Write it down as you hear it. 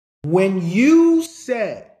When you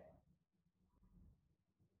said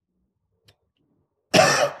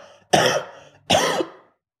I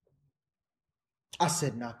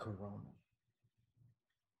said not Corona.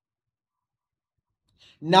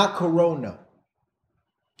 Not Corona.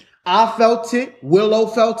 I felt it. Willow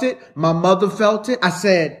felt it. My mother felt it. I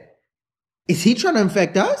said, is he trying to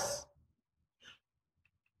infect us?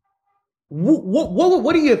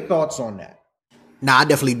 What are your thoughts on that? Nah, I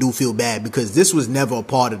definitely do feel bad because this was never a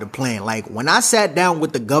part of the plan. Like, when I sat down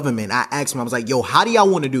with the government, I asked them, I was like, yo, how do y'all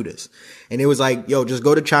want to do this? And it was like, yo, just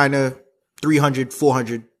go to China, 300,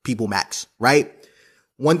 400 people max, right?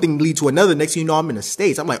 One thing lead to another. Next thing you know, I'm in the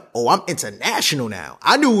States. I'm like, oh, I'm international now.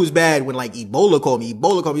 I knew it was bad when like Ebola called me.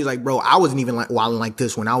 Ebola called me. He's like, bro, I wasn't even like wilding like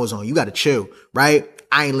this when I was on. You got to chill, right?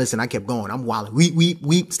 I ain't listen. I kept going. I'm wilding.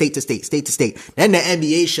 We state to state, state to state. Then the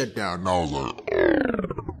NBA shut down. And I was like, You're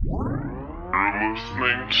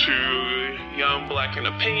listening to Young Black and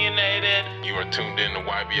Opinionated. You are tuned in to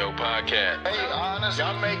YBO Podcast. Hey, honest,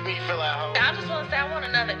 y'all make me feel at home. I just want to say I want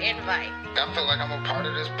another invite. I feel like I'm a part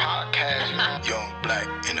of this podcast, you know? Young, Black,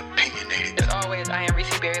 and Opinionated. As always, I am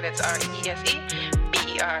Reese Berry. That's Reese Bera. 4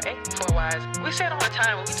 Ys. We say it all the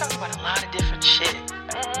time, but we talk about a lot of different shit.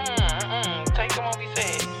 Take them what we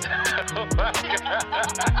said. I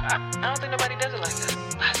don't think nobody does it like that.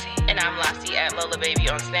 Lassie. And I'm Lassie at Lola Baby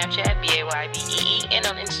on Snapchat, BAYBEE, and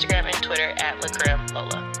on Instagram and Twitter at LaCreme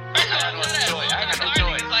Lola. I got no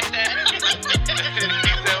joy. Like that.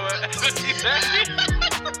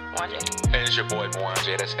 And it's your boy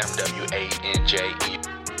Mwanje. That's MWANJE.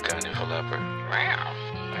 Gunning for leopard. Wow.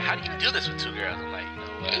 How do you do this with two girls? I'm like,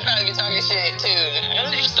 You probably be talking shit too.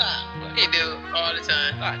 You stop. He do all the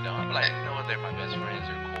time. I don't. I'm like, they're my best friends.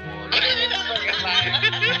 They're cool.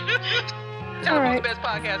 Tell them who's the best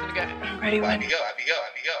podcast in the game. I'm ready when I be go.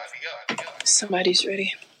 somebody's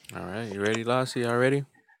ready. All right, you ready, Lassie? Y'all ready?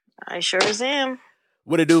 I sure as am.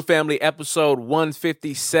 What it do, family? Episode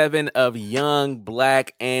 157 of Young,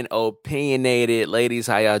 Black, and Opinionated. Ladies,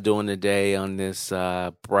 how y'all doing today on this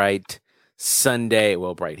bright Sunday?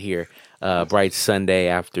 Well, bright here. Bright Sunday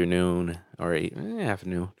afternoon or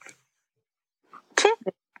afternoon.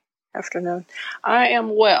 Afternoon. I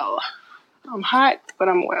am well. I'm hot, but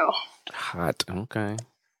I'm well. Hot. Okay.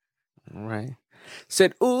 All right.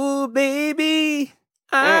 Said, ooh, baby,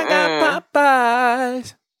 I got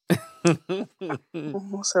Popeyes.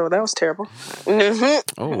 So that was terrible.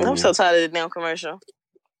 Mm-hmm. I'm so tired of the damn commercial.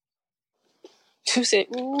 Who said,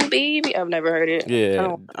 ooh, baby? I've never heard it. Yeah.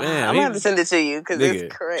 I'm going to have to send it to you because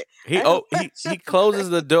it's correct. He closes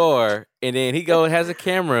the door and then he has a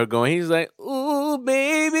camera going. He's like, ooh,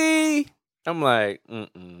 baby. I'm like,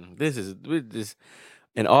 this is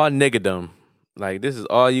and all niggerdom. Like, this is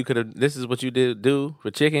all you could have, this is what you did do for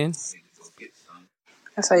chicken.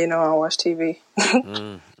 That's how you know I don't watch TV.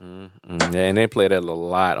 Yeah, and they play that a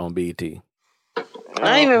lot on BT.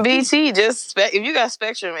 Not even BT, just if you got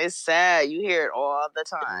Spectrum, it's sad. You hear it all the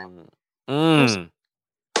time. Who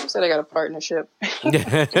said I got a partnership?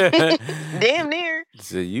 Damn near.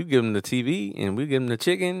 So you give them the TV and we give them the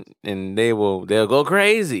chicken and they'll go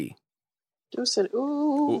crazy. Who said,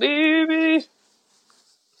 ooh, baby?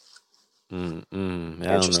 I don't know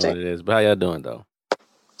what it is, but how y'all doing though?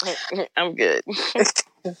 I'm good.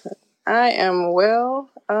 I am well.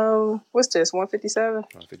 What's this? 157?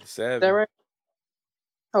 157. Is that right?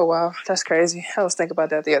 Oh wow, that's crazy. I was thinking about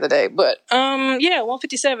that the other day. But yeah,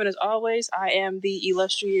 157 as always. I am the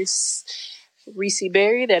illustrious Reese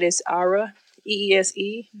Berry. That is Ara,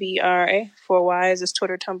 EESEBRA. 4 Ys is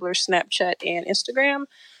Twitter, Tumblr, Snapchat, and Instagram.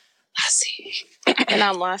 Lassie. And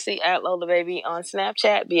I'm Lassie at Lola Baby on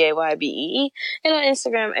Snapchat, BAYBEE, and on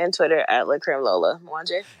Instagram and Twitter at LaCreme Lola.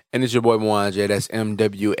 Mwanje. And it's your boy Mwanje. That's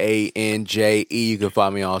MWANJE. You can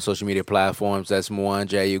follow me on all social media platforms. That's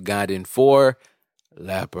Mwanje Ugandan for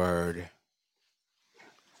Leopard.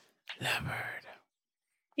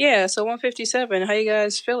 Yeah, so 157. How you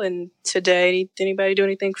guys feeling today? Did anybody do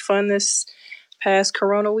anything fun this past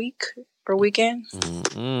Corona week or weekend?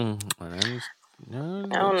 I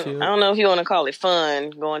don't know if you want to call it fun,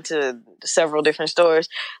 going to several different stores.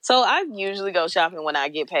 So I usually go shopping when I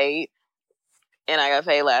get paid. And I got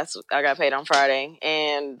paid on Friday.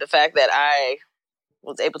 And the fact that I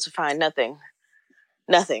was able to find nothing,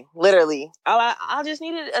 literally. I just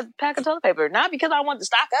needed a pack of toilet paper. Not because I wanted to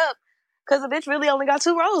stock up, because the bitch really only got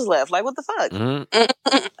 2 rolls left. Like, what the fuck?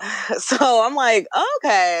 Mm-hmm. So I'm like,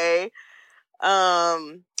 okay.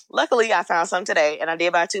 Luckily, I found some today, and I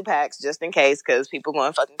did buy 2 packs just in case, because people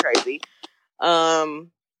going fucking crazy. I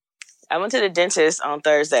went to the dentist on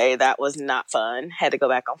Thursday. That was not fun. Had to go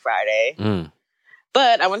back on Friday.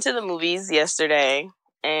 But I went to the movies yesterday,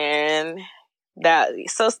 and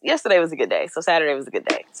So yesterday was a good day. So Saturday was a good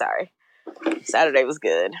day. Sorry. Saturday was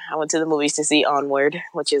good. I went to the movies to see Onward,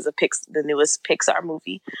 which is the newest Pixar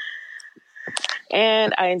movie.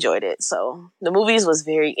 And I enjoyed it. So the movies was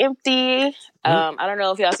very empty. I don't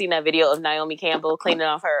know if y'all seen that video of Naomi Campbell cleaning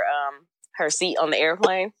off her seat on the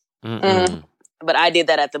airplane. But I did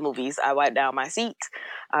that at the movies. I wiped down my seat.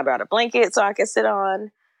 I brought a blanket so I could sit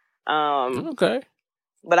on. Okay.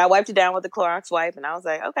 But I wiped it down with the Clorox wipe, and I was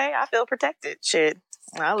like, okay, I feel protected. Shit.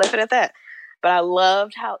 I left it at that. But I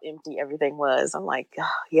loved how empty everything was. I'm like, oh,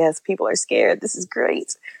 yes, people are scared. This is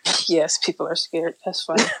great. Yes, people are scared. That's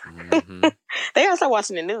funny. They gotta start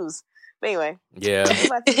watching the news. But anyway. Yeah.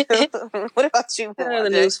 What about you? The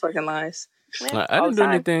news fucking lies. Yeah, I all didn't the do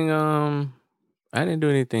time. anything. I didn't do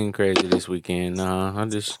anything crazy this weekend. I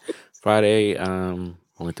just Friday.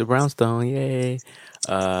 Went to Brownstone. Yay!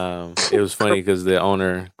 It was funny because the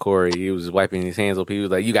owner Corey, he was wiping his hands up. He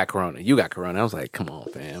was like, "You got corona. You got corona." I was like, "Come on,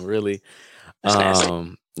 fam, really?" Yeah,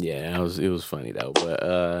 it was funny though. But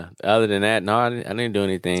other than that, no, I didn't do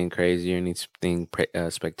anything crazy or anything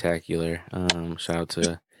spectacular. Shout out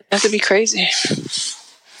to Have to be crazy.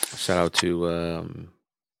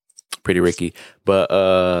 Pretty Ricky, but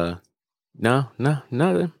no,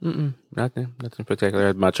 nothing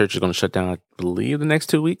spectacular. My church is going to shut down, I believe, the next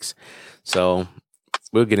 2 weeks. So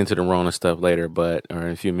we'll get into the Rona stuff later, or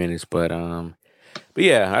in a few minutes. But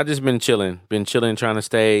yeah, I just been chilling, trying to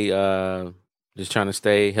stay,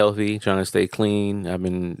 healthy, trying to stay clean. I've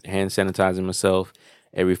been hand sanitizing myself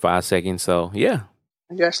every 5 seconds. So yeah.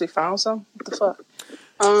 You actually found some? What the fuck?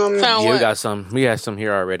 Found We what? got some. We had some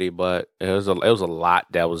here already, but it was a lot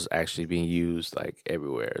that was actually being used like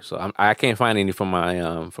everywhere. So I can't find any for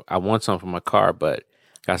my I want some for my car, but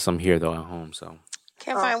got some here though at home. So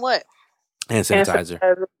Can't find what? hand sanitizer.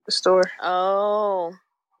 At the store. Oh.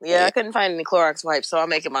 Yeah, I couldn't find any Clorox wipes, so I'll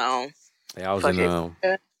make it my own. Yeah, I was Fuck in it.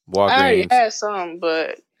 I already Walgreens. had some,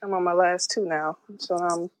 but I'm on my last 2 now, so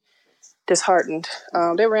I'm disheartened.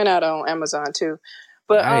 They ran out on Amazon too.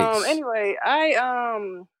 But Nice. anyway,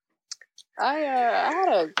 I had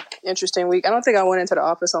a interesting week. I don't think I went into the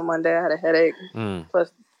office on Monday. I had a headache.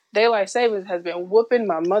 Plus, daylight savings has been whooping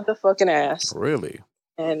my motherfucking ass, Really?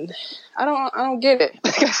 and I don't get it.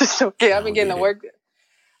 I just don't get it. I've been getting to work.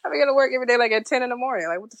 I've been getting to work every day, like at 10 in the morning.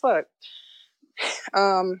 Like, what the fuck?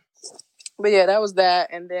 But yeah, that was that.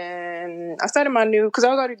 And then I started my new, because I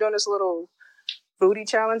was already doing this little booty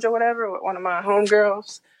challenge or whatever with one of my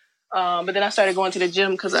homegirls. But then I started going to the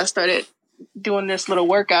gym because I started doing this little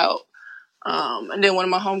workout. And then one of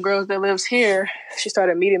my homegirls that lives here, she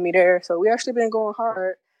started meeting me there. So we actually been going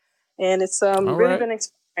hard. And it's really been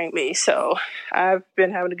inspiring me. So I've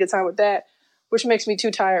been having a good time with that, which makes me too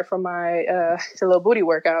tired for my the little booty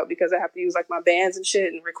workout because I have to use like my bands and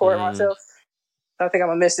shit and record myself. I think I'm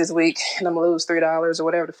gonna miss this week and I'm gonna lose $3 or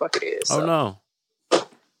whatever the fuck it is. Oh no.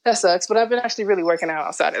 That sucks, but I've been actually really working out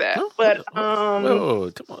outside of that. But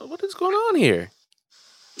whoa, what is going on here?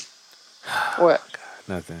 What?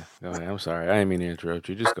 Nothing. Go ahead. I'm sorry. I didn't mean to interrupt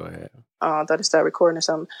you. Just go ahead. I thought it started recording or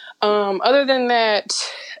something. Other than that,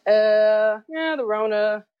 the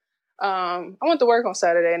Rona. I went to work on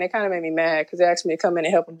Saturday and they kind of made me mad because they asked me to come in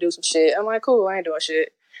and help them do some shit. I'm like, cool, I ain't doing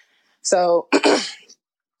shit. So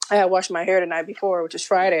I had washed my hair the night before, which is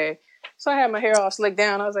Friday. So I had my hair all slicked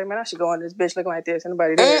down. I was like, man, I should go on this bitch looking like this.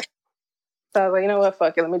 Anybody there? So I was like, you know what?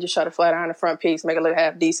 Fuck it. Let me just try to flat iron the front piece, make it look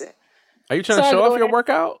half decent. Are you trying to show off your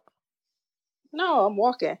workout? No, I'm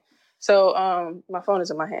walking. So my phone is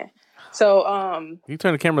in my hand. So You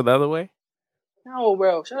turn the camera the other way? no,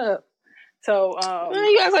 bro, shut up. So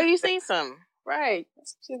You act like you seen something. right.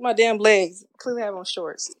 See my damn legs. Clearly I have on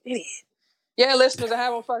shorts. Idiot. Yeah, listeners, I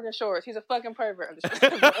have on fucking shorts. He's a fucking pervert.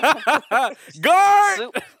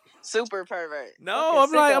 Guard! Super pervert. No,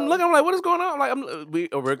 Fucking I'm sicko. looking. I'm like, what is going on? Like,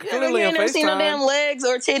 we're clearly You on ain't never seen no damn FaceTime. legs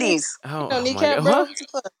or titties. Oh, No my kneecap, God. bro. Huh? What the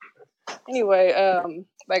fuck? Anyway,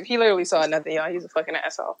 like he literally saw nothing, y'all. He's a fucking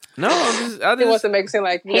asshole. No, I He wants just to make it seem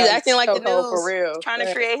like He's acting like the chokehold news, for real, trying to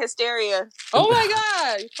Yeah. create hysteria. Oh my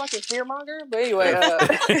god, you fucking fearmonger. But anyway,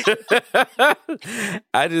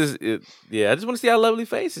 I just want to see our lovely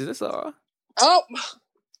faces. That's all. oh,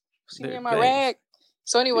 see me in my Thanks. rag.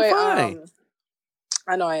 So anyway, You're fine.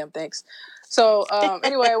 I know I am. Thanks. So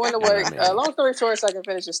anyway, I went to work. Man. Long story short, so I can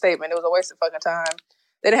finish the statement. It was a waste of fucking time.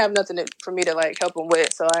 They didn't have nothing for me to like help them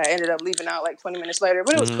with, so I ended up leaving out like 20 minutes later.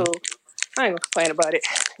 But it was cool. I ain't gonna complain about it.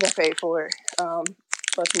 Got paid for it.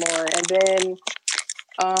 Plus more. And then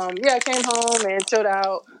I came home and chilled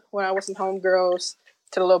out when I was some homegirls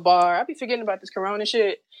to the little bar. I be forgetting about this corona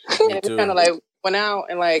shit. And it too. kind of like went out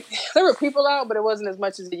and like there were people out, but it wasn't as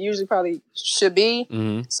much as it usually probably should be.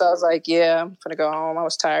 Mm-hmm. So I was like, yeah, I'm gonna go home. I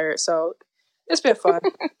was tired. So it's been fun.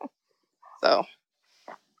 So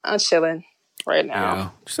I'm chilling right now. Yeah,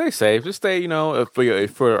 stay safe. Just stay,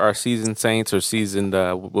 for our seasoned saints or seasoned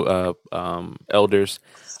elders.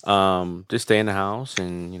 Just stay in the house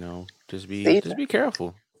and just be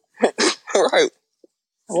careful. Right.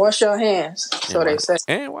 Wash your hands, so they say.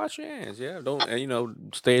 And wash your hands. Yeah,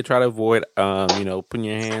 don't stay. Try to avoid putting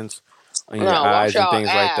your hands on your eyes and things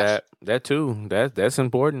like that. That too. That's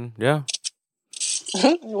important. Yeah.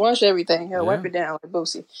 Wash everything. Yeah, wipe it down like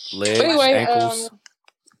Boosie. Legs, but anyway, ankles.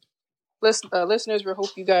 Listeners, we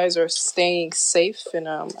hope you guys are staying safe and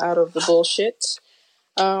out of the bullshit.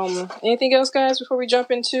 Anything else, guys, before we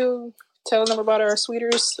jump into telling them about our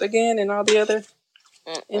sweeters again and all the other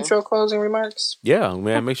intro closing remarks? Yeah,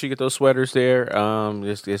 man, make sure you get those sweaters there.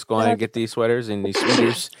 Just go ahead and get these sweaters and these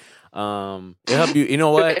sweaters. It'll help you. You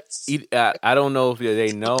know what? I don't know if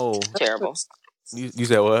they know. Terrible. You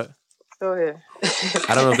said what? Go ahead.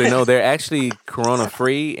 I don't know if they know. They're actually corona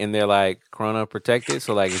free and they're like corona protected.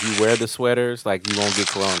 So like if you wear the sweaters, like you won't get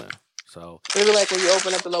corona. So maybe like when you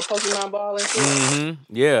open up the little Pokemon ball and shit.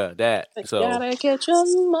 Mm-hmm. Yeah, that. So gotta catch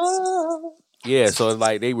 'em all. Yeah, so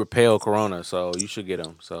like they repel corona, so you should get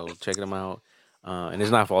them. So check them out. And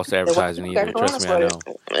it's not false advertising either. Trust me, I know.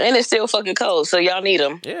 And it's still fucking cold, so y'all need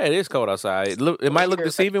them. Yeah, it is cold outside. It might look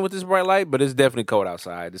deceiving with this bright light, but it's definitely cold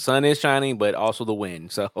outside. The sun is shining, but also the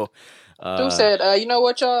wind. So, Stu said, you know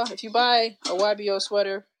what, y'all? If you buy a YBO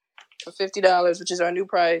sweater for $50, which is our new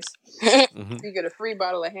price, you get a free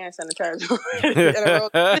bottle of hand sanitizer.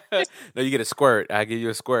 No, you get a squirt. I give you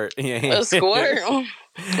a squirt. A squirt?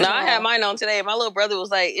 No, I had mine on today. My little brother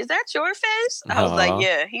was like, "Is that your face?" I was like,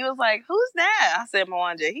 "Yeah." He was like, "Who's that?" I said,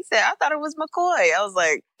 "Mwanje." He said, "I thought it was McCoy." I was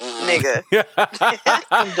like, "Nigga."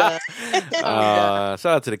 I'm done. Shout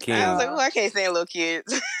out to the Kings. I was like, "Well, I can't stand little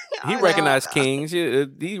kids." He recognized Kings.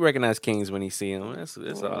 He recognized Kings when he see them. That's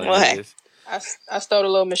all it is. I stole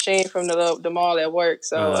a little machine from the mall at work,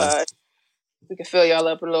 so we can fill y'all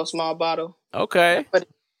up with a little small bottle. Okay. But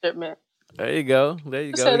shipment. There you go.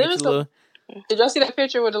 So did y'all see that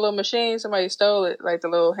picture with the little machine? Somebody stole it, like the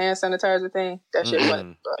little hand sanitizer thing. That shit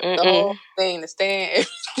went the whole thing, the stand,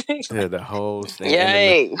 everything. Yeah, the whole thing.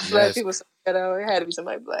 Yay! Black people, it had to be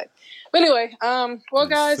somebody black. But anyway, well,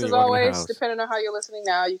 guys, as always, depending on how you're listening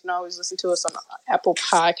now, you can always listen to us on Apple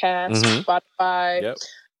Podcasts, Spotify,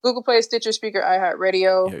 Google Play, Stitcher, Speaker,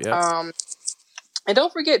 iHeartRadio. Yep. And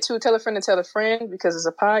don't forget to tell a friend because it's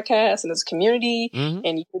a podcast and it's a community and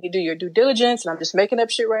you need to do your due diligence. And I'm just making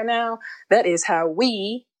up shit right now. That is how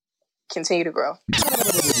we continue to grow.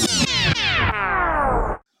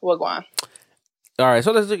 Well, go on. All right,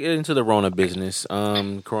 so let's get into the Rona business.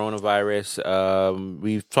 Coronavirus.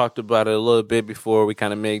 We've talked about it a little bit before. We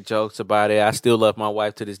kind of make jokes about it. I still love my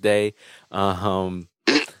wife to this day.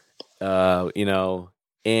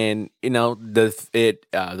 And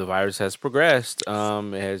the virus has progressed.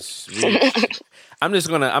 I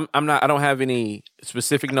don't have any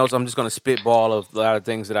specific notes. I'm just gonna spitball a lot of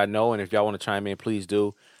things that I know, and if y'all want to chime in, please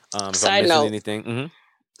do. Side note. Anything.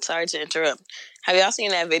 Sorry to interrupt. Have y'all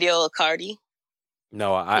seen that video of Cardi?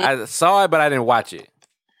 No, I saw it, but I didn't watch it.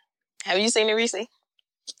 Have you seen it, Reese?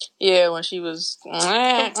 Yeah, when she was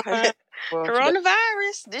coronavirus.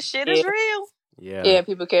 This shit is real. Yeah,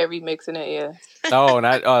 people kept remixing it. Yeah. Oh,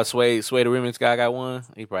 and Sway the remix guy got one.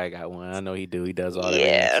 He probably got one. I know he do. He does all that.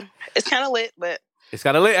 Yeah, it's kind of lit, but it's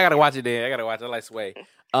kind of lit. I gotta watch it. Then I gotta watch it. I like Sway.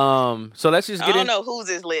 So let's just get. I don't know whose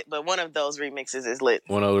is lit, but one of those remixes is lit.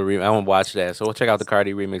 One of the I won't watch that. So we'll check out the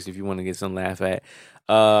Cardi remix if you want to get some laugh at.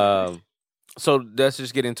 So let's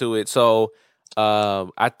just get into it. So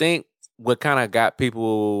I think what kind of got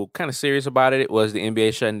people kind of serious about it was the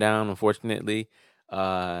NBA shutting down, unfortunately.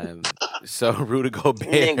 So Rudy Gobert,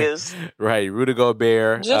 niggas. Right? Rudy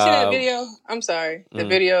Gobert. Did you see that video? I'm sorry, the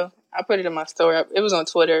video. I put it in my story. It was on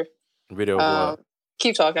Twitter. Video.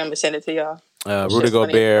 Keep talking. I'm gonna send it to y'all. Rudy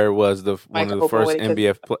Gobert was one of the first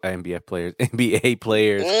NBA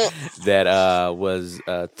players that was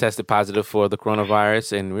tested positive for the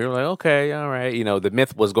coronavirus, and we were like, okay, all right. The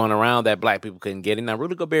myth was going around that black people couldn't get it. Now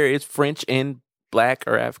Rudy Gobert is French and black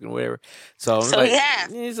or African, whatever. So like, he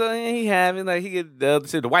have. He having like he get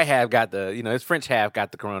the white half got the his French half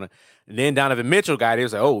got the corona. And then Donovan Mitchell got it. He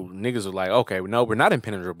was like, oh, niggas were like, okay, no, we're not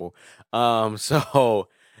impenetrable. So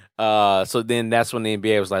then that's when the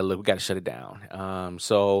NBA was like, look, we got to shut it down.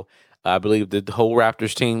 So I believe the whole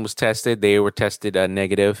Raptors team was tested. They were tested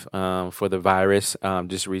negative for the virus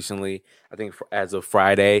just recently. I think as of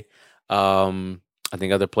Friday. I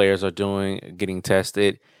think other players are getting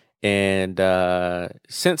tested. And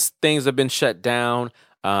since things have been shut down,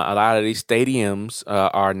 a lot of these stadiums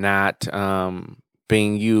are not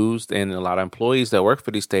being used, and a lot of employees that work for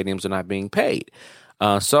these stadiums are not being paid.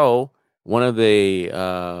 So one of the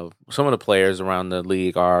some of the players around the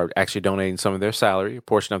league are actually donating some of their salary, a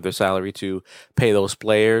portion of their salary, to pay those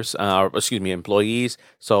players, employees.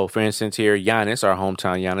 So, for instance, here Giannis, our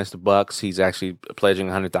hometown Giannis, the Bucks, he's actually pledging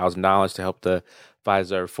 $100,000 to help the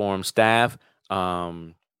Pfizer Forum staff.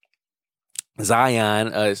 Zion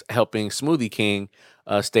is helping Smoothie King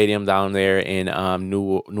Stadium down there in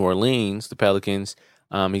New Orleans, the Pelicans.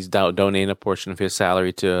 He's donating a portion of his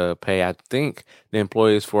salary to pay, I think, the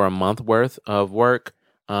employees for a month worth of work.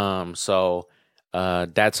 So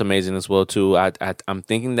that's amazing as well too. I'm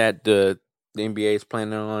thinking that the NBA is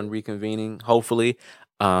planning on reconvening, hopefully,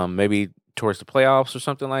 maybe towards the playoffs or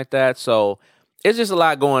something like that. So it's just a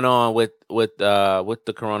lot going on with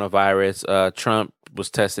the coronavirus. Trump was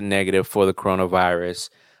tested negative for the coronavirus.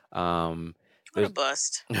 What a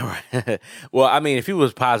bust. Well, I mean, if he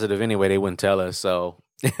was positive anyway, they wouldn't tell us. So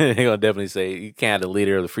they're gonna definitely say you can't have the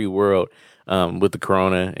leader of the free world with the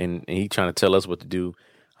corona, and he trying to tell us what to do.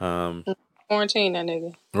 Quarantine that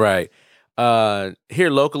nigga. Right. Here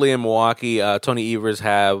locally in Milwaukee, Tony Evers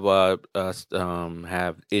have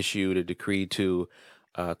issued a decree to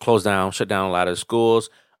shut down a lot of schools.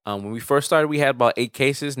 When we first started, we had about 8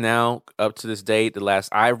 cases. Now, up to this date, the last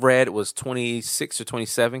I read was 26 or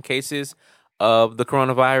 27 cases of the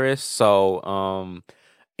coronavirus. So,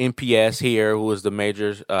 MPS here, who is the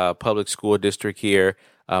major public school district here,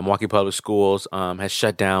 Milwaukee Public Schools, has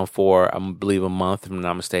shut down for, I believe, a month, if I'm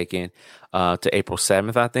not mistaken, to April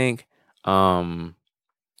 7th, I think.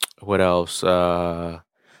 What else?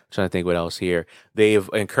 Trying to think what else here. They've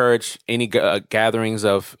encouraged any gatherings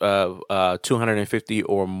of 250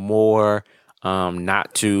 or more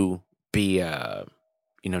not to be,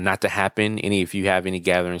 not to happen. If you have any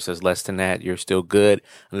gatherings that's less than that, you're still good.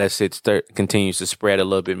 Unless it continues to spread a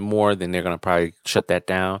little bit more, then they're going to probably shut that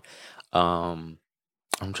down. I'm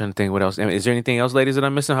trying to think what else. Is there anything else, ladies, that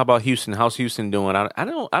I'm missing? How about Houston? How's Houston doing? I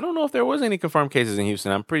don't know if there was any confirmed cases in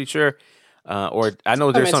Houston. I'm pretty sure. Or I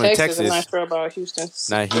know there's some in Texas. I'm not sure about Houston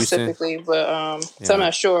Not specifically, but so I'm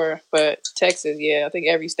not sure. But Texas, yeah, I think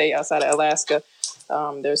every state outside of Alaska,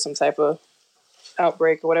 there's some type of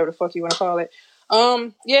outbreak or whatever the fuck you want to call it.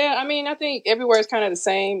 Yeah, I mean, I think everywhere is kind of the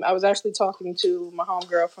same. I was actually talking to my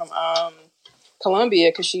homegirl from Columbia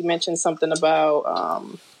because she mentioned something about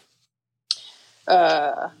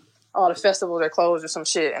all the festivals are closed or some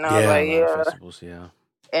shit, and I was like, yeah, festivals, yeah.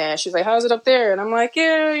 And she's like, how's it up there? And I'm like,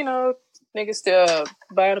 yeah, niggas still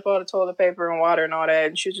buying up all the toilet paper and water and all that.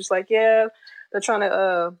 And she was just like, yeah, they're trying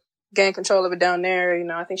to gain control of it down there.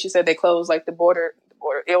 I think she said they closed like the borders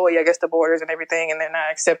and everything, and they're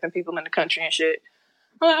not accepting people in the country and shit.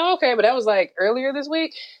 I'm like, oh, okay, but that was like earlier this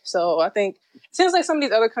week. So I think it seems like some of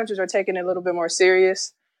these other countries are taking it a little bit more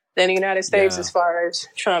serious than the United States as far as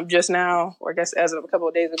Trump just now, or I guess as of a couple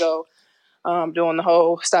of days ago, doing the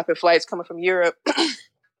whole stopping flights coming from Europe.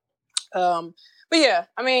 But yeah,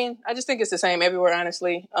 I mean, I just think it's the same everywhere,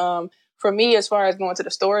 honestly. For me, as far as going to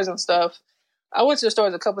the stores and stuff, I went to the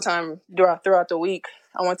stores a couple times throughout the week.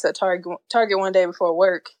 I went to Target one day before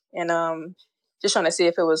work and just trying to see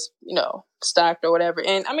if it was, stocked or whatever.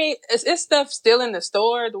 And I mean, it's stuff still in the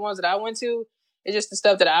store. The ones that I went to, it's just the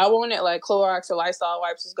stuff that I wanted, like Clorox or Lysol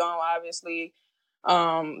wipes was gone, obviously.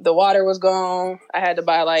 The water was gone. I had to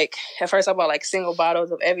buy at first I bought single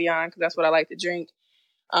bottles of Evian because that's what I like to drink.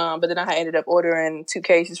 But then I ended up ordering 2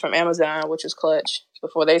 cases from Amazon, which was clutch,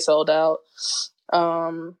 before they sold out.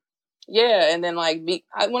 Yeah, and then meat.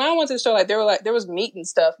 When I went to the store, there was meat and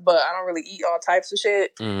stuff, but I don't really eat all types of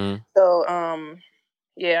shit. Mm-hmm. So,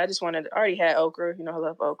 yeah, I already had okra. I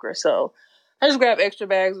love okra, so I just grabbed extra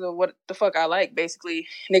bags of what the fuck I like. Basically,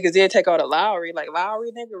 niggas did take all the Lowry.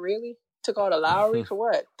 Lowry, nigga, really took all the Lowry for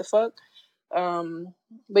what? The fuck?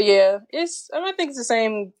 But yeah, I think it's the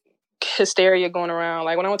same hysteria going around.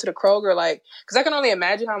 When I went to the Kroger, because I can only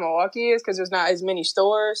imagine how Milwaukee is because there's not as many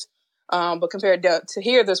stores. But compared to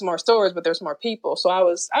here, there's more stores, but there's more people. So I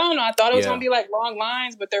don't know, I thought it was going to be long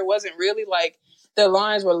lines, but there wasn't really. The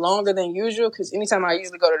lines were longer than usual because anytime I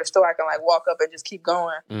usually go to the store, I can walk up and just keep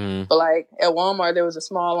going. Mm. But at Walmart, there was a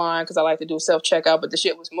small line because I like to do self-checkout, but the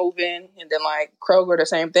shit was moving. And then Kroger, the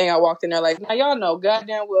same thing. I walked in there now y'all know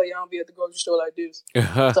goddamn well y'all don't be at the grocery store like this.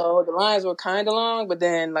 So the lines were kind of long, but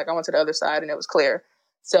then I went to the other side and it was clear.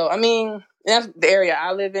 So, I mean, that's the area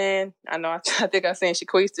I live in. I know, I think I seen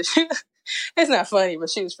Shaquista. It's not funny, but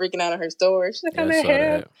she was freaking out in her store. She's like, I'm in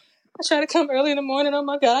here. I try to come early in the morning. Oh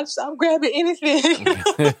my God, I'm grabbing anything.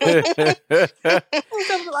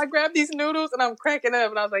 I grabbed these noodles and I'm cracking up.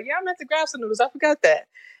 And I was like, yeah, I meant to grab some noodles. I forgot that.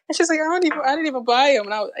 And she's like, I didn't even buy them.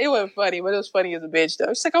 And it wasn't funny, but it was funny as a bitch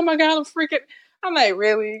though. She's like, oh my God, I'm like,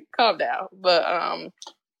 really? Calm down. But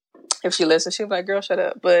if she listens, she'll be like, girl, shut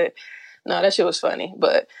up. But no, that shit was funny.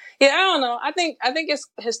 But yeah, I don't know. I think it's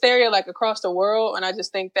hysteria like across the world, and I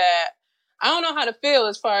just think that I don't know how to feel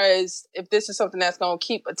as far as if this is something that's going to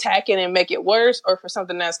keep attacking and make it worse, or for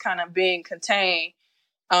something that's kind of being contained.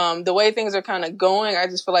 The way things are kind of going, I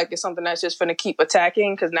just feel like it's something that's just going to keep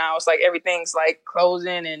attacking, because now it's like everything's like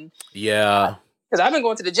closing, and Yeah. because I've been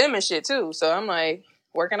going to the gym and shit too, so I'm like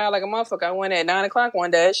working out like a motherfucker. I went at 9:00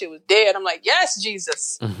 one day, that shit was dead. I'm like, yes,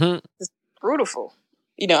 Jesus, it's beautiful,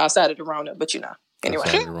 outside of the Rona, but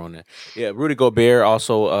anyway. Yeah, Rudy Gobert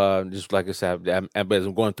also, just like I said,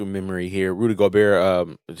 I'm going through memory here. Rudy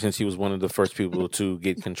Gobert, since he was one of the first people to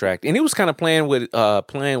get contracted, and he was kind of playing with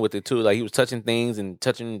it too. Like he was touching things and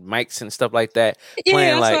touching mics and stuff like that. Yeah,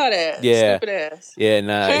 playing I saw that. Yeah, stupid ass. Yeah,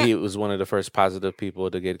 and he was one of the first positive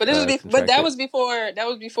people to get. But that was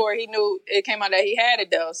before he knew it came out that he had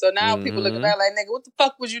it though. So now people looking back like, nigga, what the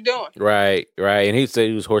fuck was you doing? Right, and he said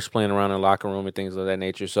he was horse playing around in the locker room and things of that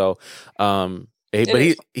nature. So,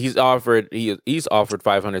 he's offered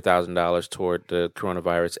 $500,000 toward the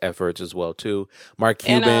coronavirus efforts as well too. Mark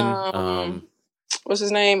Cuban, and, what's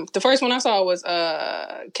his name? The first one I saw was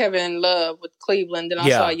Kevin Love with Cleveland. Then I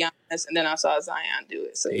saw Giannis, and then I saw Zion do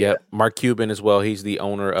it. So Mark Cuban as well. He's the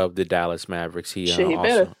owner of the Dallas Mavericks. He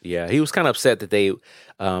better. Yeah, he was kind of upset that they.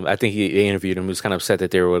 I think they interviewed him. He was kind of upset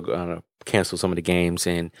that they were going to cancel some of the games,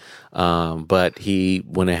 and but he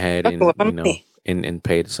went ahead and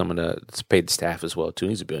paid paid the staff as well too.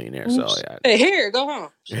 He's a billionaire, so yeah. Hey, here, go home.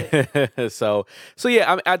 so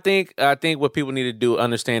yeah. I think what people need to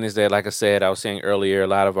understand is that, like I said, I was saying earlier, a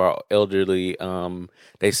lot of our elderly,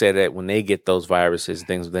 they say that when they get those viruses and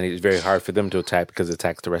things, then it's very hard for them to attack because it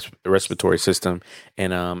attacks the respiratory system,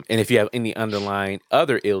 and if you have any underlying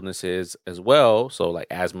other illnesses as well, so like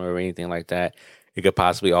asthma or anything like that, it could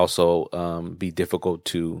possibly also be difficult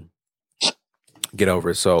to get over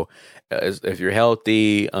it. So if you're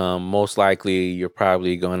healthy, most likely you're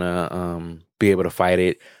probably gonna be able to fight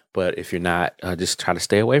it. But if you're not, just try to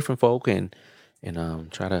stay away from folk and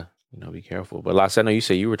try to be careful. But Las, I know you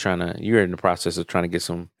said you're in the process of trying to get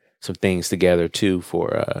some things together too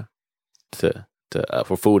for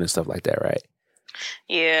food and stuff like that, right?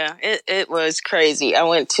 Yeah, it was crazy. I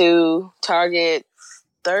went to Target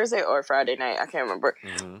Thursday or Friday night. I can't remember.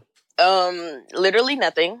 Literally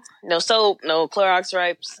nothing. No soap, no Clorox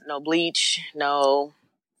wipes, no bleach, no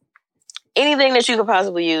anything that you could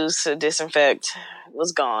possibly use to disinfect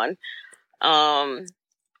was gone.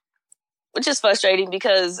 Which is frustrating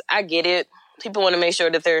because I get it. People want to make sure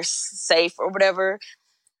that they're safe or whatever.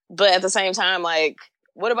 But at the same time, like,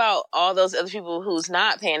 what about all those other people who's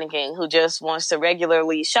not panicking, who just wants to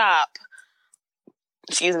regularly shop,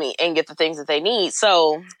 and get the things that they need?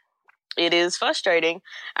 So it is frustrating.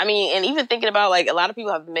 I mean, and even thinking about, like, a lot of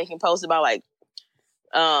people have been making posts about, like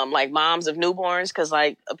moms of newborns, because,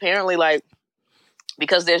 like, apparently, like,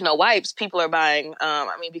 because there's no wipes, people are buying,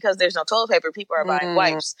 because there's no toilet paper, people are buying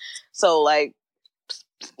wipes. So, like,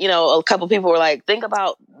 a couple people were like, think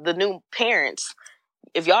about the new parents.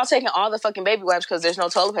 If y'all taking all the fucking baby wipes because there's no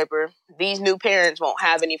toilet paper, these new parents won't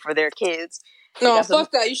have any for their kids. No,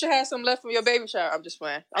 fuck that. You should have some left from your baby shower. I'm just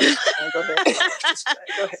playing. Go ahead. Go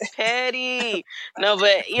ahead. Petty. No,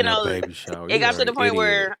 but baby shower. It got to the point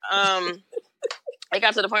where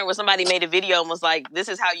somebody made a video and was like, "This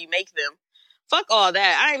is how you make them." Fuck all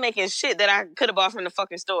that. I ain't making shit that I could have bought from the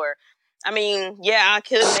fucking store. I mean, yeah, I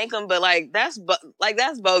could make them, but like that's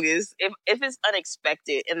bogus. If it's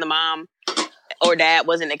unexpected and the mom or dad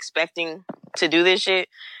wasn't expecting to do this shit,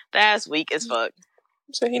 that's weak as fuck.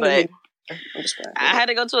 So I had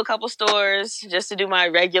to go to a couple stores just to do my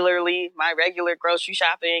regular grocery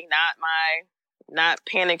shopping, not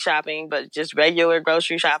panic shopping, but just regular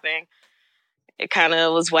grocery shopping. It kind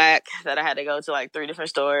of was whack that I had to go to like 3 different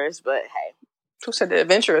stores, but hey. Who said the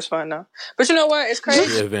adventure is fun though? But you know what? It's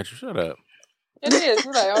crazy. The adventure, shut up. It is.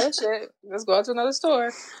 We're like, oh, that shit. Let's go out to another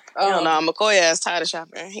store. No, McCoy ass tired of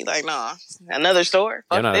shopping. He like, nah, another store.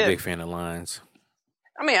 Fuck You're not this. a big fan of lines.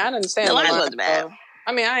 I mean, I understand the lines wasn't bad.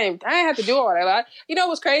 I mean, I ain't have to do all that. You know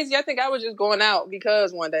what's crazy? I think I was just going out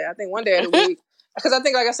because one day of the week, because I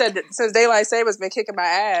think, like I said, since Daylight Savings been kicking my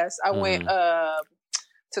ass, I went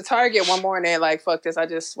to Target one morning, like, fuck this,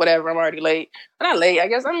 whatever, I'm already late. I'm not late, I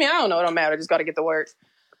guess. I mean, I don't know, it don't matter, just gotta get to work.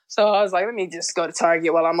 So I was like, let me just go to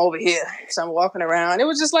Target while I'm over here. So I'm walking around. It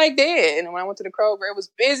was just like dead. And when I went to the Kroger, it was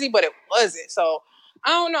busy, but it wasn't. So I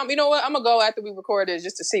don't know. You know what? I'm gonna go after we record this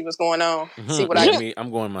just to see what's going on. See what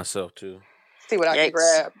I'm going myself too. See what I can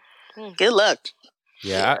grab. Good luck.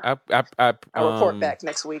 Yeah, I'll report back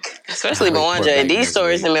next week. Especially Mwanje. These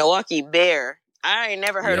stores in Milwaukee bare. I ain't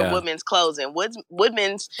never heard of Yeah. Woodman's closing.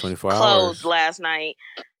 Woodman's 24 closed hours. last night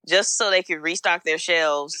just so they could restock their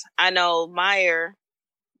shelves. I know Meyer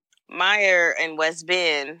in West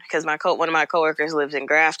Bend, because one of my coworkers lives in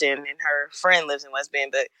Grafton and her friend lives in West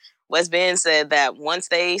Bend. But West Bend said that once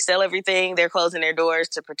they sell everything, they're closing their doors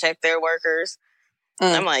to protect their workers.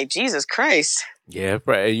 I'm like, Jesus Christ. Yeah,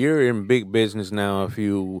 right. You're in big business now if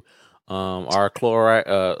you are a chloride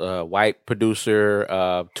white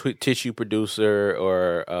producer, tissue producer,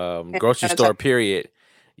 or grocery store. Period.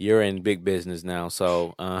 You're in big business now,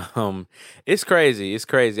 so it's crazy. It's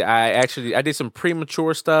crazy. I did some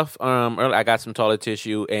premature stuff. Early, I got some toilet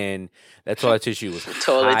tissue, and that toilet tissue was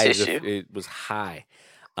high. It was high.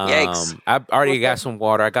 Yikes. I already got some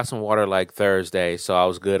water. I got some water like Thursday, so I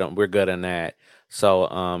was good. We're good on that. So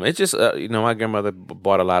it's just my grandmother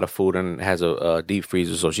bought a lot of food and has a deep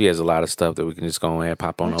freezer, so she has a lot of stuff that we can just go ahead and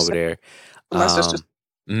pop on over there. My sister.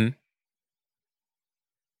 You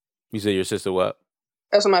said your sister what?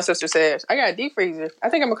 That's what my sister says. I got a deep freezer. I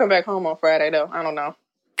think I'm gonna come back home on Friday though. I don't know.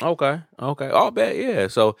 Okay. I'll bet. Yeah.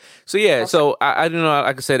 So yeah. So I don't know.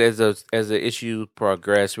 Like I said, as the issue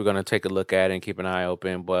progress, we're gonna take a look at it and keep an eye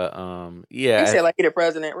open. But yeah. He said like you're the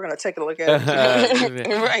president. We're gonna take a look at it.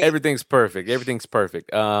 Right. Everything's perfect.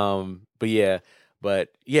 But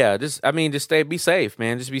yeah. Just be safe,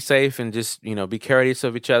 man. Just be safe and just be courteous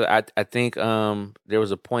of each other. I think there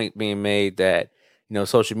was a point being made that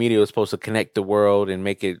social media was supposed to connect the world and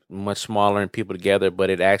make it much smaller and people together, but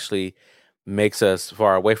it actually makes us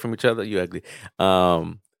far away from each other. You ugly.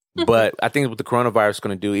 But I think what the coronavirus is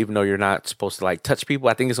going to do, even though you're not supposed to like touch people,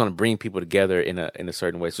 I think it's going to bring people together in a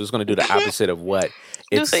certain way. So it's going to do the opposite of what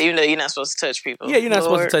it's. Even though you're not supposed to touch people. Yeah, you're not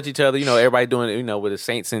supposed to touch each other. Everybody doing it. With the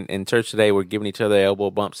saints in church today, we're giving each other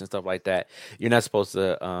elbow bumps and stuff like that. You're not supposed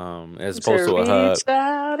to, as opposed to a hug.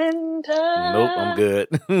 Nope, I'm good.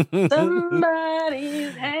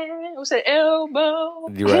 Somebody's hand. What's that elbow?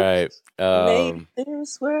 You're right. But I think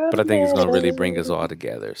it's going to really bring us all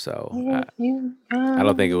together. So I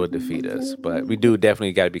don't think it would defeat us. But we do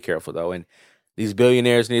definitely got to be careful, though. And these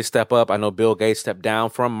billionaires need to step up. I know Bill Gates stepped down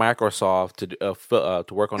from Microsoft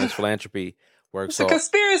to work on his philanthropy work. It's a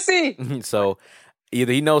conspiracy. So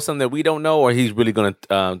either he knows something that we don't know, or he's really going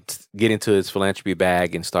to get into his philanthropy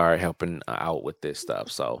bag and start helping out with this stuff.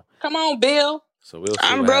 So come on, Bill. So we'll see.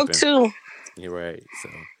 I'm broke too. You're right. So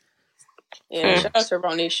yeah, shout out to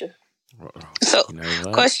Ronisha. So,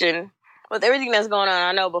 question: with everything that's going on,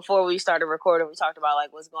 I know before we started recording, we talked about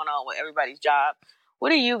like what's going on with everybody's job. What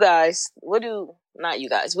do you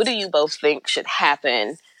both think should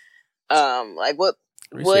happen? Like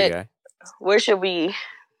where should we?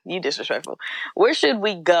 You disrespectful. Where should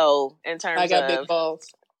we go in terms of? I got big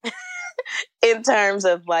balls. In terms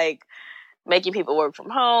of like making people work from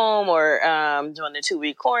home or doing the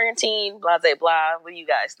 2-week quarantine, blah blah blah. What do you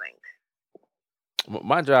guys think?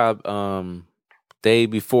 My job,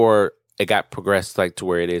 before it got progressed like to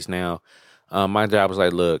where it is now, my job was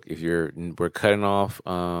like, look, if we're cutting off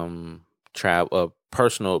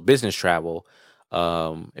personal business travel.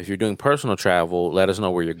 If you're doing personal travel, let us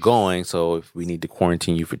know where you're going. So if we need to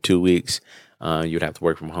quarantine you for 2 weeks, you'd have to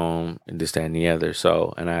work from home and this, that, and the other.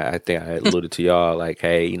 So, and I think I alluded to y'all like,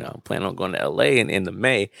 hey, I'm planning on going to LA in the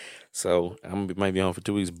May. So might be home for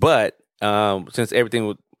 2 weeks. But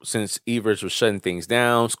since Evers was shutting things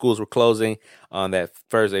down, schools were closing on that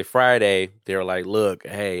Thursday, Friday, they were like, look,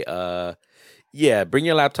 hey, bring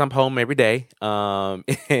your laptop home every day.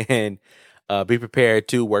 And be prepared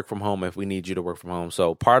to work from home if we need you to work from home.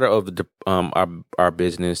 So part of our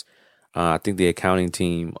business, I think the accounting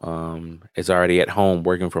team is already at home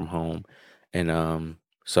working from home, and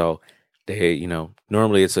so they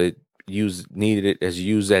normally it's a used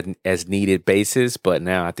as needed basis, but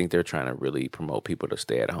now I think they're trying to really promote people to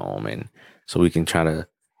stay at home, and so we can try to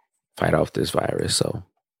fight off this virus. So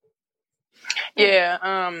yeah,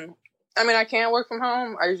 I mean I can work from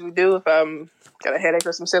home. I usually do if I'm got a headache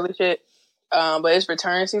or some silly shit. But it's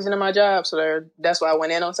return season in my job, so that's why I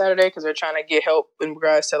went in on Saturday, because they're trying to get help in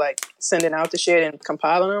regards to like sending out the shit and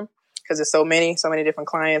compiling them, because there's so many different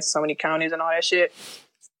clients, so many counties and all that shit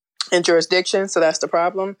and jurisdictions. So that's the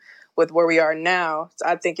problem with where we are now. So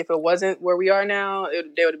I think if it wasn't where we are now,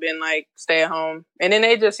 they would have been like stay at home, and then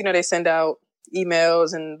they just they send out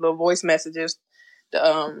emails and little voice messages.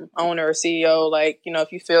 The owner or CEO like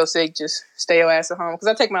if you feel sick, just stay your ass at home, because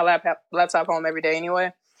I take my laptop home every day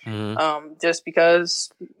anyway. Mm-hmm. Just because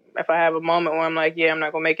if I have a moment where I'm like, I'm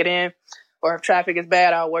not gonna make it in, or if traffic is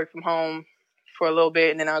bad, I'll work from home for a little bit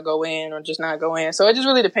and then I'll go in or just not go in. So it just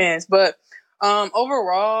really depends. But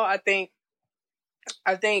overall, I think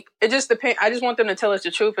I think it just depends. I just want them to tell us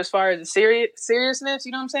the truth as far as the seriousness.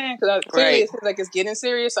 You know what I'm saying? Because clearly it seems like it's getting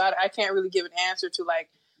serious. So I can't really give an answer to like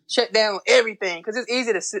shut down everything, because it's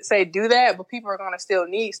easy to say do that, but people are gonna still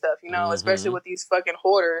need stuff. You know, especially with these fucking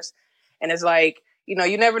hoarders. And it's like, you know,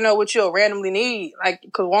 you never know what you'll randomly need. Like,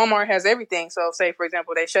 because Walmart has everything. So, say for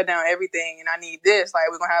example, they shut down everything, and I need this. Like,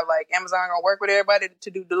 we're gonna have like Amazon gonna work with everybody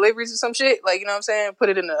to do deliveries or some shit. Like, you know what I'm saying? Put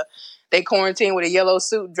it in they quarantine with a yellow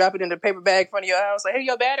suit, drop it in the paper bag in front of your house. Like, hey,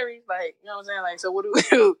 your batteries. Like, you know what I'm saying? Like, so what do we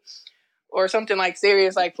do? Or something like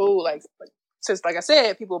serious, like food. Like since, like I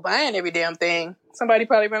said, people buying every damn thing, somebody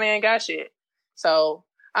probably really ain't got shit. So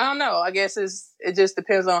I don't know. I guess it just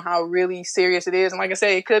depends on how really serious it is. And like I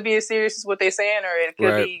said, it could be as serious as what they're saying, or it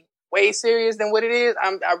could be way serious than what it is.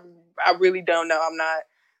 I really don't know. I'm not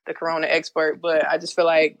the corona expert, but I just feel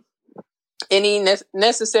like any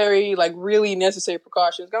necessary, like really necessary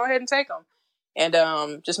precautions, go ahead and take them,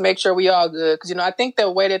 and just make sure we all good. Because, you know, I think the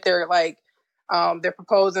way that they're like they're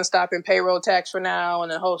proposing stopping payroll tax for now,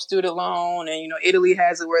 and the whole student loan, and, you know, Italy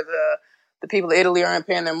has it where the people of Italy aren't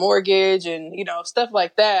paying their mortgage, and, you know, stuff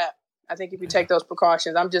like that. I think if you take those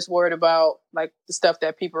precautions, I'm just worried about like the stuff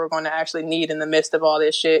that people are going to actually need in the midst of all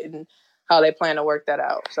this shit, and how they plan to work that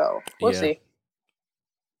out. So we'll see.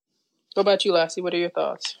 What about you, Lassie? What are your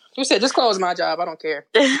thoughts? You said just close my job. I don't care.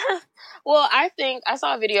 Well, I think I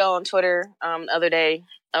saw a video on Twitter the other day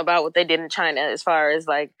about what they did in China, as far as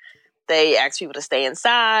like they asked people to stay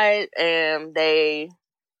inside, and they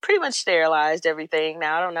pretty much sterilized everything.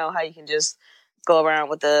 Now, I don't know how you can just go around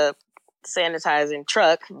with the sanitizing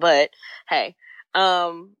truck, but hey,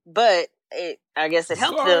 but I guess it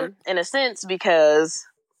helped them in a sense because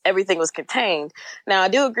everything was contained. Now, I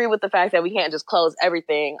do agree with the fact that we can't just close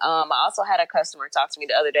everything. I also had a customer talk to me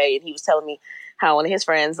the other day, and he was telling me how one of his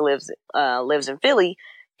friends lives in Philly,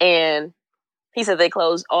 and he said they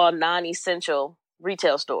closed all non-essential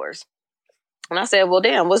retail stores. And I said, well,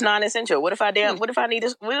 damn, what's non-essential? What if I need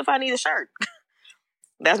a shirt?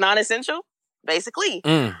 That's non-essential, basically.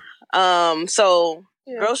 So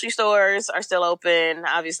grocery stores are still open.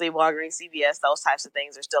 Obviously, Walgreens, CVS, those types of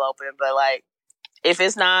things are still open. But like, if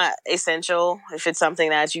it's not essential, if it's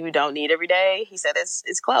something that you don't need every day, he said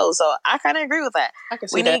it's closed. So I kind of agree with that. I can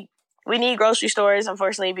see that. We need grocery stores,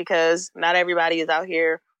 unfortunately, because not everybody is out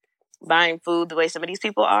here buying food the way some of these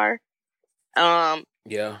people are.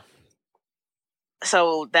 Yeah.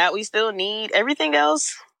 So that we still need. Everything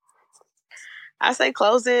else, I say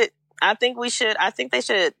close it. I think they should,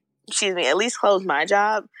 at least close my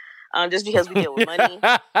job. Just because we deal with money.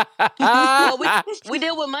 Well, we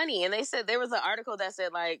deal with money. And they said, there was an article that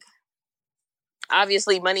said, like,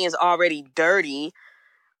 obviously money is already dirty.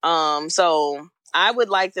 So I would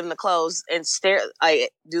like them to close and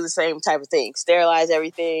do the same type of thing. Sterilize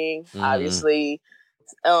everything, obviously.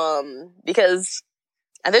 Because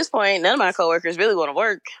at this point, none of my coworkers really want to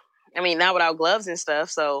work. I mean, not without gloves and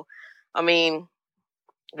stuff. So, I mean,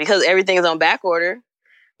 because everything is on back order,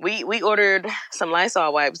 we ordered some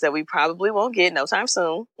Lysol wipes that we probably won't get no time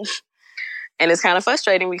soon. And it's kind of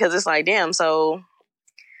frustrating because it's like, damn, so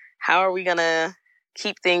how are we going to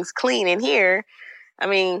keep things clean in here? I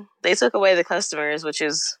mean, they took away the customers, which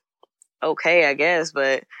is okay, I guess,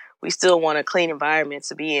 but we still want a clean environment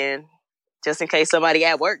to be in, just in case somebody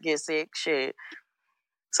at work gets sick. Shit.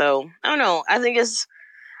 So, I don't know.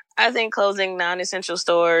 I think closing non-essential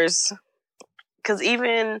stores, because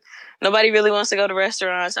even nobody really wants to go to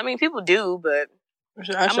restaurants. I mean, people do, but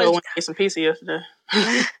I sure went to get some pizza yesterday.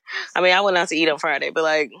 I mean, I went out to eat on Friday, but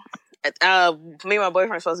like, me and my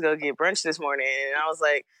boyfriend were supposed to go get brunch this morning, and I was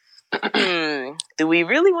like, do we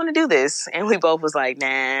really want to do this? And we both was like,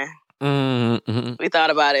 nah. We thought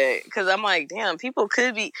about it, because I'm like, damn, people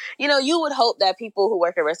could be, you know, you would hope that people who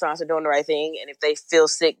work at restaurants are doing the right thing, and if they feel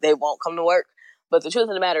sick, they won't come to work. But the truth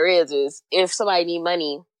of the matter is if somebody need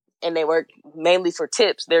money and they work mainly for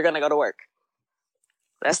tips, they're gonna go to work.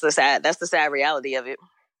 That's the sad reality of it.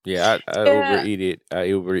 Yeah, I overeated.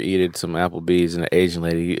 I overeated some Applebee's, and the Asian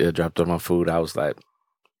lady dropped on my food. I was like,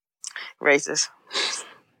 racist.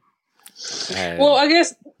 Well, I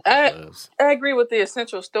guess I agree with the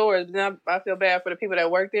essential stores, but then I feel bad for the people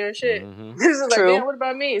that work there and shit. This is like, damn, what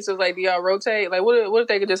about me? So it's like, do y'all rotate? Like, what if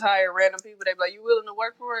they could just hire random people? They be like, you willing to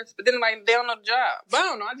work for us? But then like, they don't know the job. But I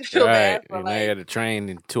don't know. I just feel bad for, and like, they got to train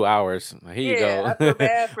in 2 hours. Here you go. I feel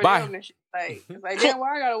bad for them and shit. Like, it's like, damn,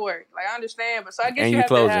 why I gotta work? Like, I understand, but so I guess and you have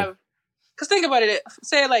closing. to have. Because think about it.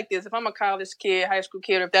 Say it like this: if I'm a college kid, high school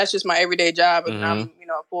kid, or if that's just my everyday job, and I'm, you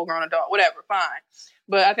know, a full-grown adult, whatever, fine.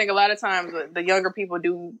 But I think a lot of times the younger people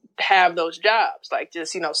do have those jobs, like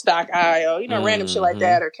just, you know, stock aisle, you know, random shit like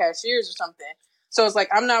that, or cashiers or something. So it's like,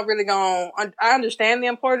 I'm not really going to, I understand the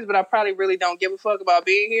importance, but I probably really don't give a fuck about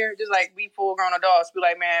being here. Just like be full grown adults, be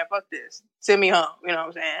like, man, fuck this. Send me home. You know what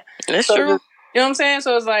I'm saying? That's So true. just, you know what I'm saying?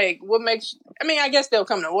 So it's like, what makes, I mean, I guess they'll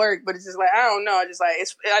come to work, but it's just like, I don't know. Just like,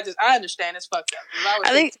 I understand it's fucked up. If I was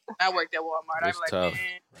I think- I worked at Walmart. I'd It's be like, tough.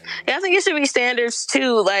 man. Yeah, I think it should be standards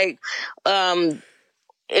too. Like,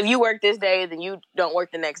 if you work this day, then you don't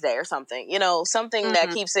work the next day or something. You know, something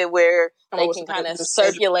that keeps it where they can kind of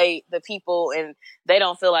circulate the people and they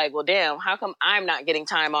don't feel like, well, damn, how come I'm not getting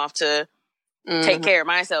time off to take care of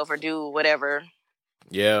myself or do whatever?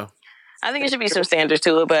 Yeah. I think it should be some standards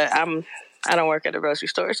to it, but I don't work at a grocery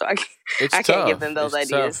store, so I can't give them those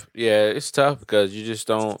ideas. Tough. Yeah, it's tough because you just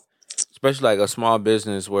don't, especially like a small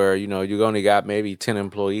business where, you know, you only got maybe 10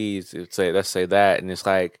 employees, let's say that, and it's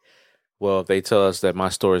like, well, if they tell us that my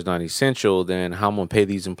store is not essential, then how I'm going to pay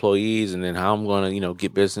these employees and then how I'm going to, you know,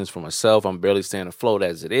 get business for myself. I'm barely staying afloat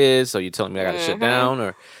as it is. So you're telling me I got to shut down,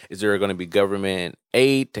 or is there going to be government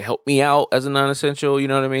aid to help me out as a non-essential? You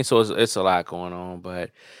know what I mean? So it's a lot going on,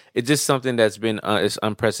 but it's just something that's been, it's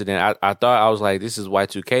unprecedented. I thought, I was like, this is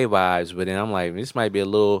Y2K vibes, but then I'm like, this might be a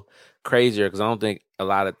little crazier because I don't think a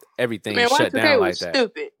lot of everything shut down like that.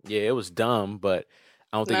 Stupid. Yeah, it was dumb, but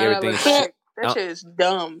I don't think everything. That shit is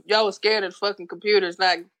dumb. Y'all was scared of fucking computers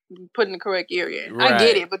not putting the correct area in. Right. I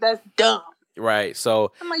get it, but that's dumb. Right.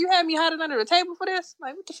 So I'm like, you had me hiding under the table for this?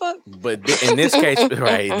 Like, what the fuck? But in this case,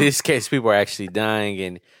 right, in this case, people are actually dying,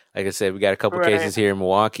 and like I said, we got a couple cases here in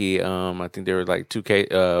Milwaukee. I think there were like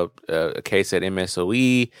a case at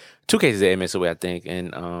MSOE, 2 cases at MSOE, I think,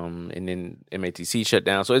 and then MATC shut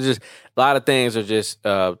down. So it's just a lot of things are just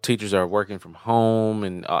teachers are working from home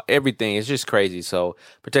and everything. It's just crazy. So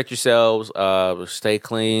protect yourselves, stay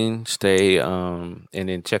clean, and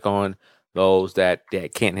then check on those that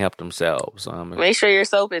can't help themselves. Make sure your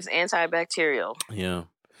soap is antibacterial. Yeah.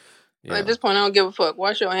 At this point, I don't give a fuck.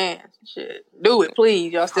 Wash your hands. Shit. Do it,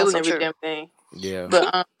 please. Y'all stealing every damn thing. Yeah.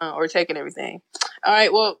 But or taking everything. All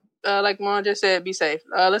right, well, like Mom just said, be safe.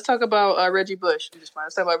 Let's talk about Reggie Bush. Let's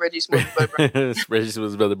talk about Reggie Smoothie Butter Brown. Reggie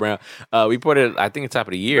Smoothie Butter Brown. We reported, I think, at the top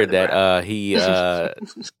of the year that he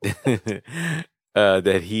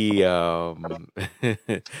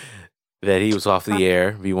that he was off the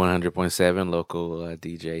air. V100.7 local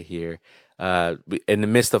DJ here. In the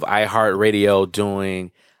midst of iHeartRadio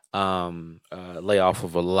doing layoff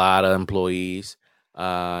of a lot of employees, he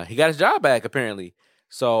got his job back apparently.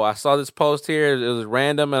 So I saw this post here. It was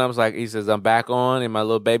random, and I was like, he says, I'm back on in my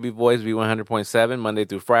little baby voice, V100.7, Monday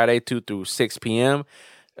through Friday, 2 through 6 p.m.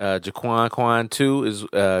 Jaquan Kwan 2 is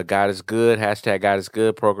God is good, hashtag God is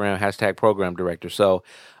good program, hashtag program director. So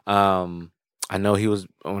I know he was,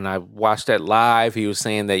 when I watched that live, he was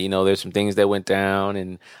saying that, you know, there's some things that went down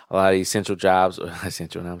and a lot of essential jobs, a lot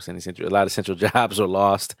of essential jobs were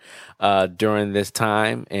lost during this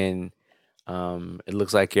time. And it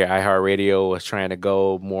looks like your iHeartRadio was trying to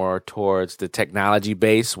go more towards the technology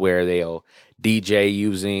base where they'll DJ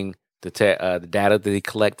using the data that they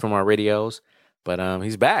collect from our radios. But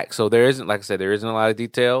he's back. So there isn't, like I said, there isn't a lot of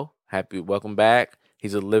detail. Welcome back.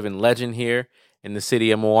 He's a living legend here in the city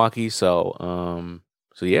of Milwaukee. So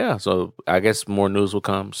yeah. So I guess more news will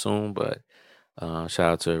come soon. But shout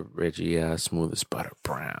out to Reggie Smooth as Butter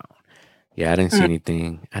Brown. Yeah, I didn't see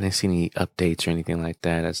anything. I didn't see any updates or anything like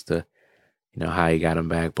that as to, you know, how he got him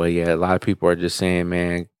back. But yeah, a lot of people are just saying,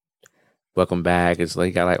 man, welcome back. It's like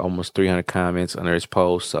he got like almost 300 comments under his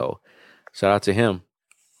post. So shout out to him.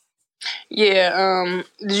 Yeah.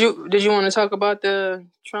 Did you want to talk about the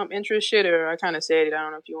Trump interest shit, or I kind of said it? I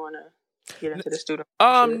don't know if you want to get into the student.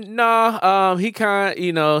 No. He kind of,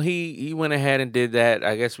 you know, he went ahead and did that.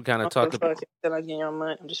 I guess we kind of talked about. Still like getting your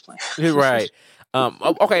money. I'm just playing. Right.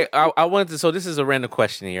 Okay. I wanted to. So this is a random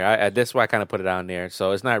question here. That's why I kind of put it on there.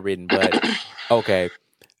 So it's not written, but okay.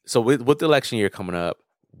 So with the election year coming up,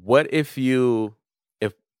 what if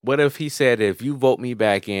he said, if you vote me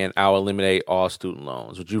back in, I'll eliminate all student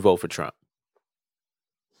loans? Would you vote for Trump?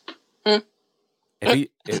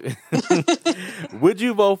 Would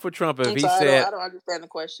you vote for Trump if he said? I don't understand the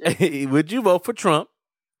question. Would you vote for Trump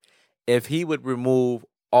if he would remove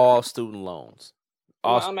all student loans,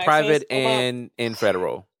 all private and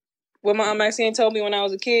federal? What my Aunt Maxine told me when I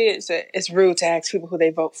was a kid, said it's rude to ask people who they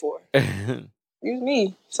vote for. Excuse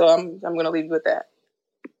me. So I'm going to leave you with that.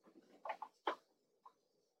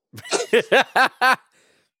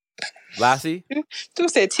 Lassie? Who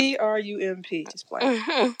said TRUMP? Just playing.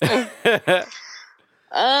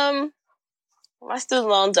 My student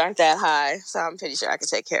loans aren't that high, so I'm pretty sure I can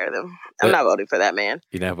take care of them. I'm not voting for that man.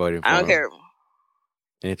 You're not voting for him? I don't care.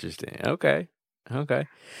 Interesting. Okay. Okay.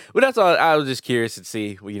 Well, that's all. I was just curious to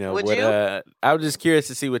see, Would what. you? I was just curious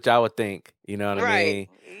to see what y'all would think. You know what I mean?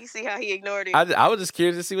 Right. You see how he ignored it? I was just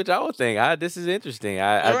curious to see what y'all would think. This is interesting.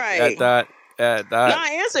 I Right. thought. No,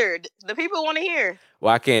 I answered. The people want to hear.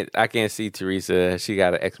 Well, I can't see Teresa. She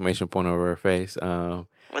got an exclamation point over her face.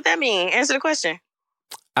 What that mean? Answer the question.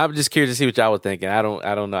 I'm just curious to see what y'all were thinking. I don't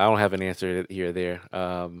know. I don't have an answer here or there.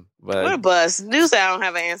 What a But bust. Do say I don't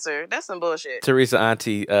have an answer. That's some bullshit. Teresa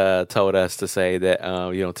Auntie told us to say that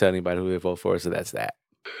you don't tell anybody who they vote for, so that's that.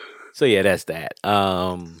 So yeah, that's that.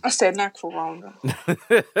 I said not Corona.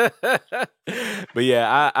 But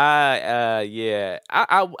yeah, I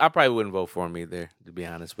probably wouldn't vote for him either, to be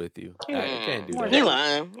honest with you. I can't do that. He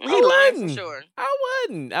lying. He I lying for wouldn't. sure. I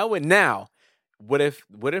wouldn't. Now, what if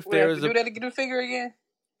We there have was to do that to get a figure again?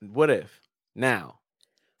 what if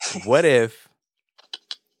what if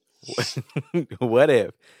what if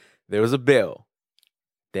there was a bill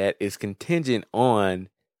that is contingent on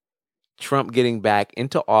Trump getting back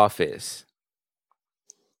into office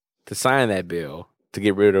to sign that bill to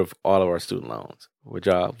get rid of all of our student loans? Would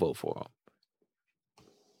y'all vote for him?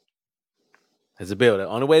 There's a bill. The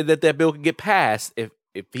only way that bill can get passed if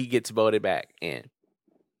he gets voted back in.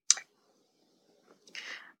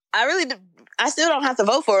 I still don't have to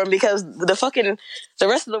vote for him because the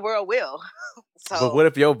rest of the world will. So But what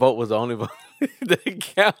if your vote was the only vote that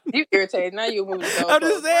count? You irritated. Now you moving the I'm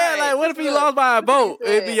just saying, Right. like, what if he lost by a vote?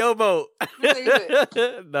 It'd be your vote. Look at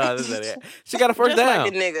No, that's not it. She got a first just down.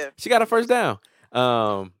 like the nigga. She got a first down.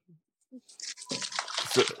 So,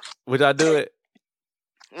 would y'all do it?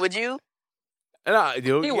 Would you? No, He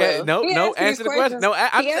will. no, He no. answered Answer these the question. questions. No,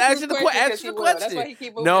 I'm He just answered asking the these question. questions Answer the 'cause he will. That's question. why he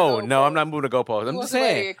keep moving No, the no, I'm goalposts. not moving the goalposts. I'm He just wants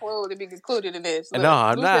somebody saying. to be included in this. No,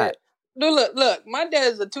 I'm Lou not. said- Look, my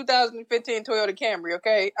dad's a 2015 Toyota Camry,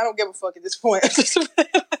 okay? I don't give a fuck at this point. I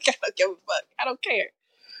don't give a fuck. I don't care.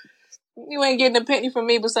 You ain't getting a penny from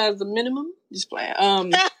me besides the minimum. Just playing.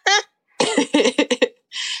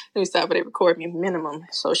 Let me stop it. They record me minimum.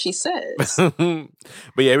 So she says. But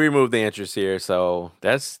yeah, we removed the interest here, so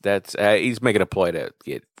that's he's making a ploy to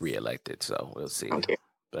get reelected. So we'll see. Okay.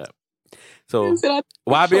 But so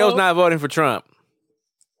YBO's not voting for Trump.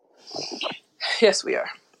 Yes, we are.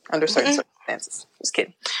 Under certain circumstances. Just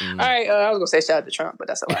kidding. All right. I was going to say shout out to Trump, but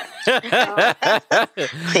that's a lie.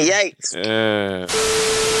 Yikes.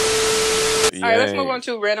 All right, let's move on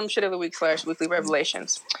to random shit of the week / weekly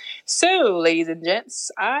revelations. So, ladies and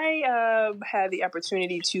gents, I had the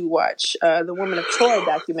opportunity to watch the Women of Troy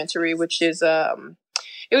documentary, which is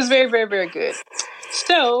it was very, very, very good.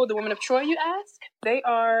 So, the Women of Troy, you ask? They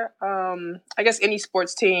are, I guess, any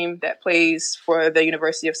sports team that plays for the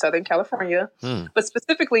University of Southern California. But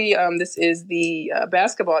specifically, this is the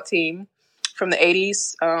basketball team from the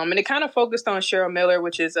 80s. And it kind of focused on Cheryl Miller,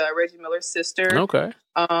 which is Reggie Miller's sister. Okay.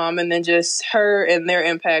 And then just her and their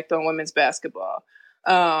impact on women's basketball.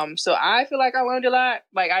 So I feel like I learned a lot.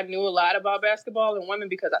 Like, I knew a lot about basketball and women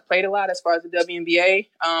because I played a lot as far as the WNBA.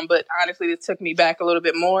 But honestly, it took me back a little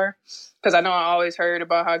bit more because I know I always heard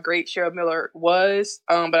about how great Cheryl Miller was,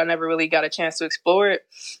 but I never really got a chance to explore it.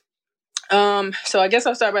 So I guess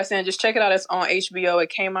I'll start by saying just check it out. It's on HBO. It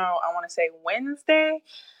came out, I want to say, Wednesday.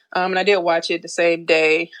 And I did watch it the same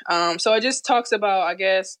day. So it just talks about, I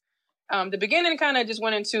guess, the beginning kind of just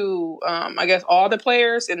went into, I guess, all the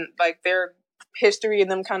players and like their history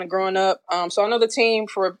and them kind of growing up. So I know the team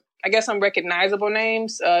for, I guess, some recognizable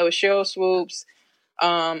names. It was Cheryl Swoops.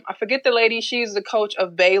 I forget the lady. She's the coach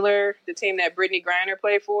of Baylor, the team that Brittany Griner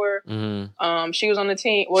played for. Mm-hmm. She was on the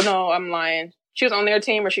team. Well, no, I'm lying. She was on their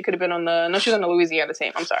team, or she could have been on she was on the Louisiana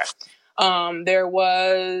team. I'm sorry. There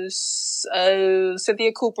was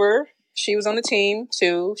Cynthia Cooper. She was on the team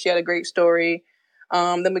too. She had a great story.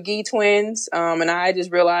 The McGee twins. And I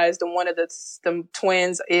just realized that one of the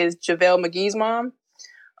twins is JaVale McGee's mom.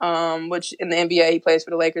 Which in the NBA, he plays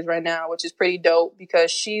for the Lakers right now, which is pretty dope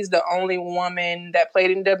because she's the only woman that played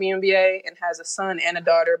in the WNBA and has a son and a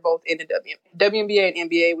daughter both in the WNBA and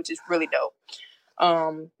NBA, which is really dope.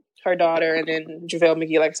 Her daughter and then JaVale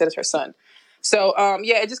McGee, like I said, is her son. So,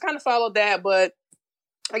 yeah, it just kind of followed that. But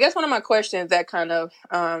I guess one of my questions that kind of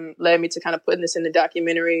led me to kind of putting this in the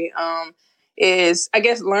documentary is, I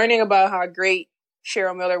guess, learning about how great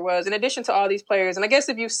Cheryl Miller was, in addition to all these players. And I guess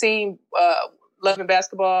if you've seen Love and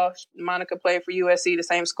Basketball, Monica played for USC, the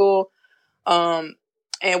same school.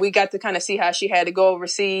 And we got to kind of see how she had to go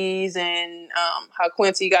overseas and how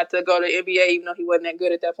Quincy got to go to the NBA, even though he wasn't that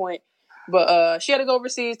good at that point. But she had to go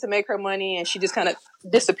overseas to make her money, and she just kind of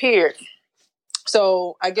disappeared.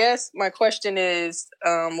 So I guess my question is,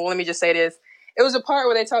 well, let me just say this. It was a part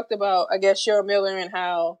where they talked about, I guess, Cheryl Miller and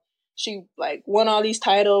how she like won all these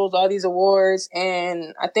titles, all these awards.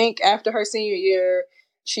 And I think after her senior year,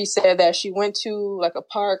 she said that she went to like a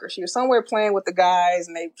park or she was somewhere playing with the guys,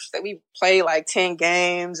 and we played like 10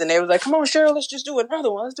 games, and they was like, come on, Cheryl, let's just do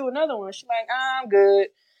another one. Let's do another one. She's like, I'm good.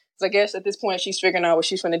 So I guess at this point she's figuring out what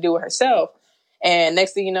she's going to do with herself. And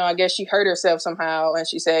next thing you know, I guess she hurt herself somehow. And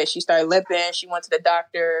she said she started limping. She went to the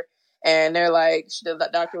doctor, and they're like, the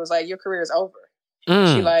doctor was like, your career is over.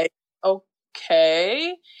 She like,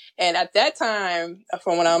 okay. And at that time,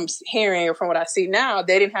 from what I'm hearing or from what I see now,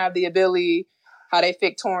 they didn't have the ability how they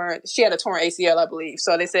fix she had a torn ACL, I believe.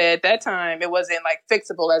 So they said at that time, it wasn't like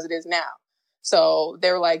fixable as it is now. So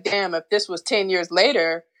they were like, damn, if this was 10 years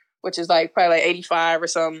later, which is like probably like 85 or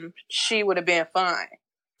something, she would have been fine.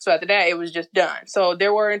 So after that, it was just done. So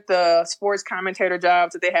there weren't the sports commentator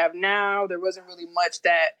jobs that they have now. There wasn't really much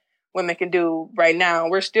that women can do right now.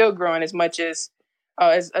 We're still growing as much as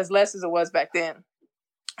less as it was back then.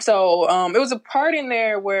 So it was a part in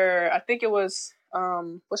there where I think it was,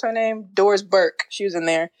 what's her name? Doris Burke. She was in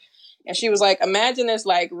there. And she was like, imagine this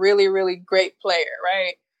like really, really great player,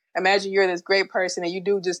 right? Imagine you're this great person and you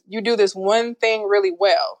do this one thing really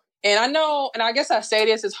well. And I know, and I guess I say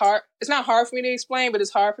this, it's not hard for me to explain, but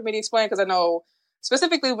it's hard for me to explain because I know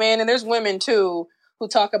specifically men, and there's women too, who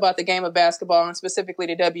talk about the game of basketball and specifically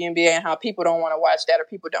the WNBA and how people don't want to watch that or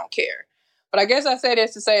people don't care. But I guess I say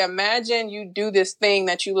this to say, imagine you do this thing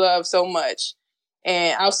that you love so much.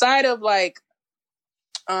 And outside of like,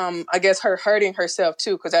 I guess her hurting herself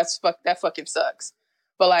too, because that fucking sucks.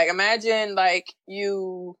 But like, imagine like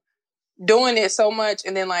you doing it so much,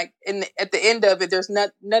 and then like at the end of it, there's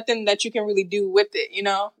nothing that you can really do with it. You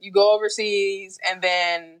know, you go overseas, and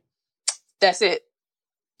then that's it.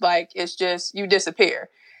 Like it's just you disappear.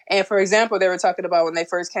 And for example, they were talking about when they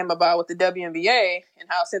first came about with the WNBA and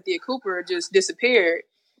how Cynthia Cooper just disappeared.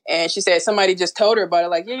 And she said somebody just told her about it,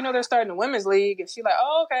 like, yeah, you know, they're starting a women's league. And she's like,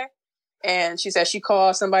 oh, okay. And she said she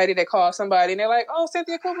called somebody, they called somebody, and they're like, oh,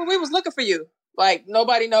 Cynthia Cooper, we was looking for you. Like,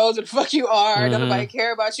 nobody knows who the fuck you are. Mm-hmm. Nobody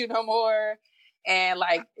care about you no more. And,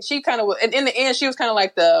 like, she kind of was, and in the end, she was kind of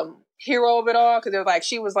like the hero of it all, because they're like,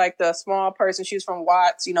 she was like the small person. She was from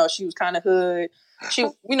Watts. You know, she was kind of hood.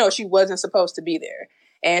 She wasn't supposed to be there.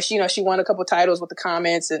 And she, she won a couple titles with the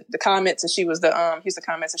comments, and she was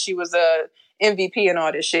and she was the MVP and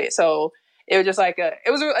all this shit. So it was just like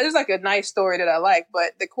it was like a nice story that I like.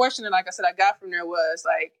 But the question that, like I said, I got from there was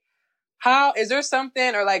like, how is there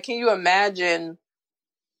something, or like, can you imagine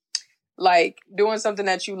like doing something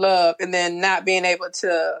that you love and then not being able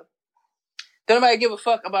to, don't nobody give a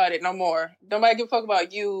fuck about it no more. Don't nobody give a fuck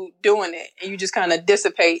about you doing it, and you just kind of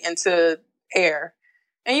dissipate into air.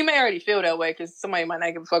 And you may already feel that way because somebody might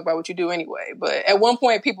not give a fuck about what you do anyway. But at one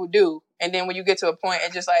point, people do. And then when you get to a point,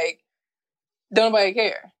 it's just like, don't nobody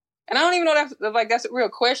care. And I don't even know that's a real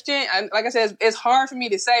question. Like I said, it's hard for me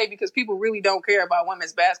to say because people really don't care about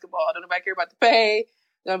women's basketball. Don't nobody care about the pay.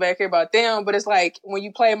 Don't nobody care about them. But it's like when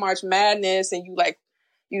you play March Madness and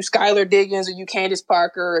you Skylar Diggins or you Candace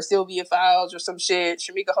Parker or Sylvia Fowles or some shit,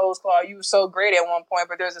 Shamika Holdsclaw, you were so great at one point,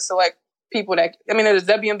 but there's a select people there's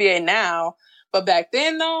WNBA now. But back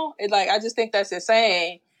then, though, I just think that's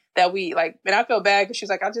insane that and I feel bad because she's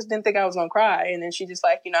like, I just didn't think I was going to cry. And then she just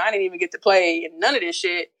I didn't even get to play in none of this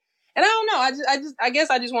shit. And I don't know. I guess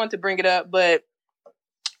I just wanted to bring it up. But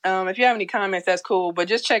if you have any comments, that's cool. But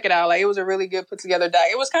just check it out. Like, it was a really good put together doc.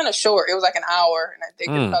 It was kind of short. It was like an hour. And I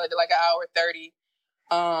think they probably did like an hour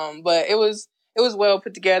 30. But it was well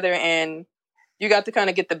put together. And you got to kind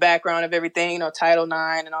of get the background of everything, Title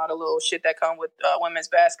IX and all the little shit that come with women's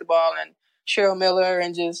basketball and Cheryl Miller,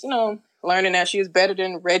 and just, learning that she was better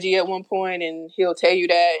than Reggie at one point, and he'll tell you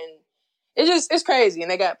that. And it's crazy. And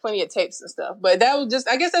they got plenty of tapes and stuff. But that was just,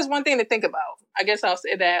 I guess that's one thing to think about. I guess I'll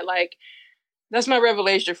say that, that's my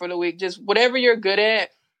revelation for the week. Just whatever you're good at,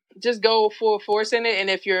 just go full force in it. And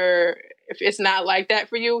if it's not like that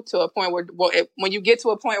for you, to a point where, when you get to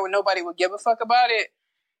a point where nobody will give a fuck about it,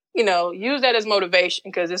 use that as motivation.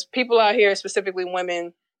 Because there's people out here, specifically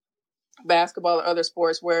women, basketball or other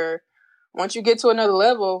sports, where once you get to another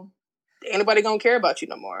level, anybody gonna care about you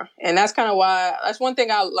no more. And that's kind of why, that's one thing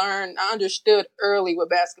I understood early with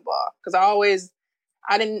basketball. Because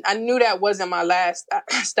I knew that wasn't my last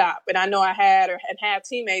stop. And I know I had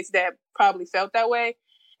teammates that probably felt that way.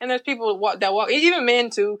 And there's people that walk, even men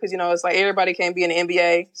too, because, it's like everybody can't be in the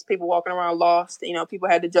NBA. It's people walking around lost. People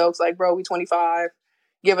had the jokes like, bro, we 25,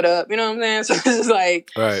 give it up. You know what I'm saying? So it's just like,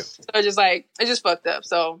 right. So it's just fucked up.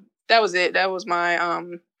 So that was it. That was my,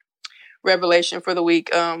 revelation for the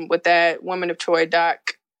week with that Women of Troy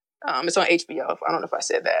doc. It's on HBO. I don't know if I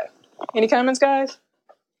said that. Any comments, guys?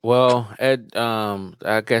 Well, Ed,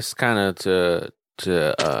 I guess kind of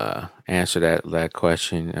answer that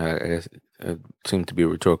question. I guess it seemed to be a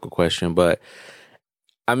rhetorical question, but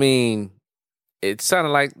I mean, it sounded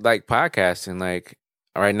like podcasting. Like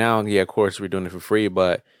right now, yeah, of course we're doing it for free,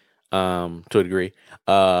 but to a degree.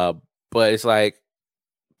 But it's like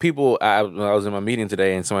people. I was in my meeting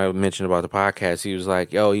today, and somebody mentioned about the podcast. He was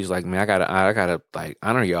like, "Yo," he's like, "Man, I gotta like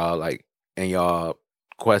honor y'all, like, and y'all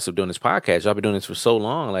quest of doing this podcast. Y'all been doing this for so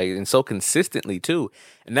long, like, and so consistently too."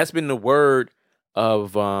 And that's been the word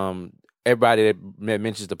of everybody that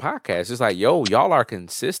mentions the podcast. It's like, "Yo, y'all are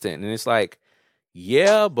consistent," and it's like,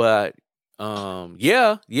 yeah, but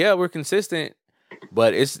yeah, we're consistent,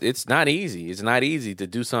 but it's not easy. It's not easy to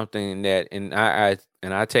do something that, and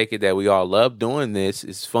I take it that we all love doing this.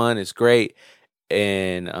 It's fun, it's great,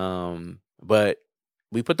 and but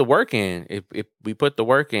we put the work in. If we put the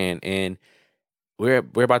work in, and we're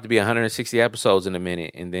about to be 160 episodes in a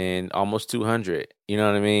minute, and then almost 200. You know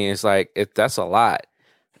what I mean? It's like that's a lot.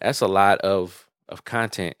 That's a lot of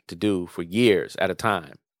content to do for years at a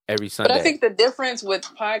time. Every Sunday. But I think the difference with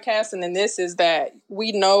podcasting and this is that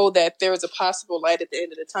we know that there's a possible light at the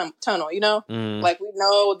end of the tunnel, you know? Like, we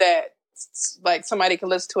know that, like, somebody can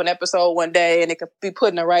listen to an episode one day and it could be put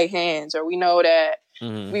in the right hands, or we know that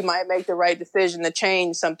we might make the right decision to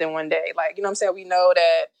change something one day. Like, you know what I'm saying? We know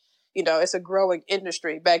that, you know, it's a growing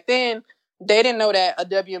industry. Back then, they didn't know that a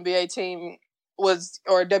WNBA team or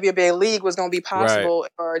a WNBA league was going to be possible,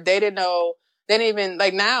 right. Or they didn't know. They didn't even,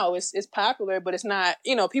 like, now it's popular, but it's not,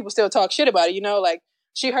 you know, people still talk shit about it, you know, like,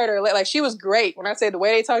 she heard her, like, she was great. When I say the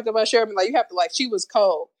way they talked about Sherman, like, you have to, like, she was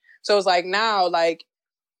cold. So it's like, now, like,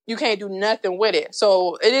 you can't do nothing with it.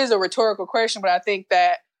 So it is a rhetorical question, but I think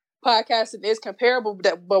that podcasting is comparable,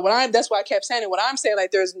 but that's why I kept saying it. What I'm saying,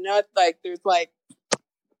 like, there's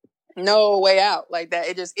no way out, like, that.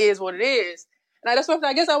 It just is what it is. And that's what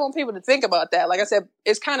I guess I want people to think about that. Like I said,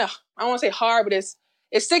 it's kind of, I don't want to say hard, but it's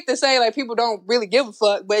sick to say, like, people don't really give a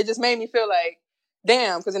fuck, but it just made me feel like,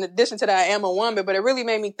 damn, because in addition to that, I am a woman, but it really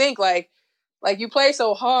made me think, like you play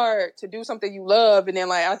so hard to do something you love, and then,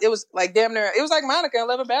 like, it was, like, damn near, it was like Monica in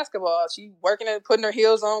Love and Basketball. She working and putting her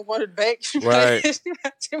heels on, going to the bank. Right. She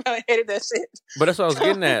probably hated that shit. But that's what I was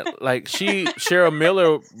getting at. Like, Cheryl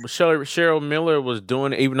Miller was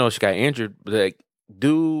doing it, even though she got injured, like,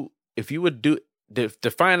 if you would do,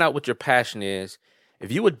 to find out what your passion is,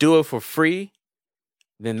 if you would do it for free,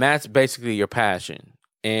 then that's basically your passion.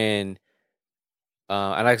 And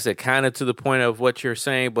like I said, kind of to the point of what you're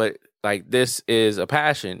saying, but, like, this is a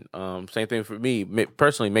passion. Same thing for me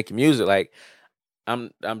personally, making music. Like,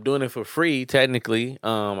 I'm doing it for free technically.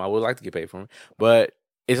 I would like to get paid for it, but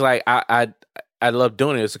it's like I love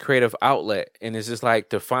doing it. It's a creative outlet, and it's just like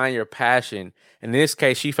to find your passion. In this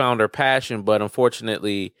case, she found her passion, but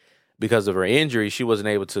unfortunately, because of her injury, she wasn't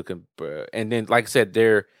able to. And then, like I said,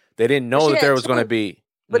 they didn't know that there was going to be.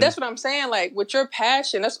 But that's what I'm saying. Like, with your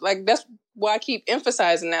passion, that's why I keep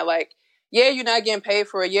emphasizing that. Like, yeah, you're not getting paid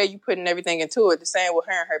for it. Yeah, you putting everything into it. The same with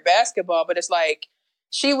her and her basketball. But it's like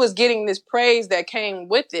she was getting this praise that came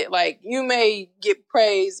with it. Like, you may get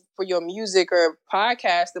praise for your music or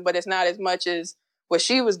podcasting, but it's not as much as what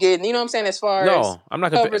she was getting. You know what I'm saying? As far as I'm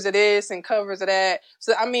not covers of this and covers of that.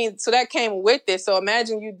 So, I mean, so that came with it. So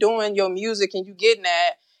imagine you doing your music and you getting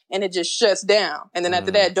that, and it just shuts down. And then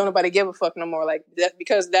after that, don't nobody give a fuck no more. Like, that,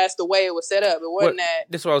 because that's the way it was set up. It wasn't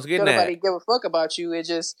that's what I was getting don't nobody give a fuck about you. It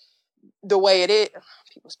just the way it is.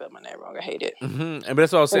 People spell my name wrong. I hate it. Mm-hmm. But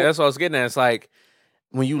that's what I was saying. That's what I was getting at. It's like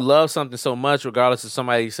when you love something so much, regardless of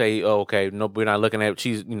somebody say, "Oh, okay, no, we're not looking at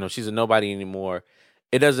she's a nobody anymore."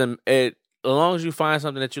 It doesn't. As long as you find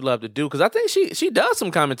something that you love to do, because I think she does some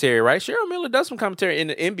commentary, right? Cheryl Miller does some commentary in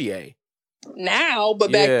the NBA now,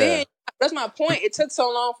 but back then, that's my point. It took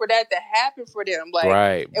so long for that to happen for them.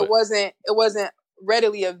 Like, it wasn't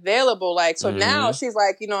readily available. Like, so now she's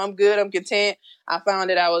like, I'm good. I'm content. I found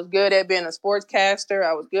that I was good at being a sportscaster.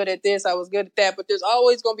 I was good at this. I was good at that. But there's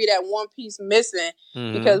always going to be that one piece missing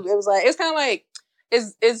because it was like, it's kind of like,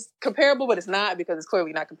 it's comparable, but it's not, because it's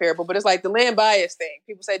clearly not comparable. But it's like the Len Bias thing.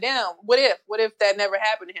 People say, damn, what if that never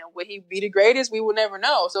happened to him? Would he be the greatest? We will never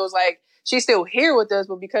know. So it's like, she's still here with us,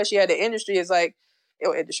 but because she had the industry, it's like,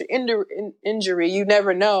 injury, you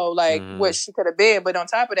never know, like, what she could have been. But on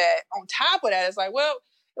top of that, it's like, well,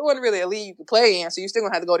 it wasn't really a league you could play in, so you're still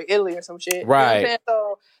gonna have to go to Italy or some shit. Right. You know what I'm saying?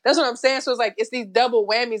 So that's what I'm saying. So it's like, it's these double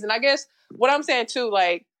whammies. And I guess what I'm saying too,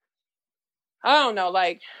 like, I don't know,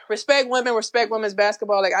 like, respect women's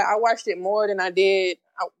basketball. Like, I watched it more than I did.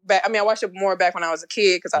 I watched it more back when I was a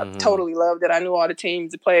kid because I totally loved it. I knew all the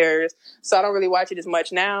teams, the players. So I don't really watch it as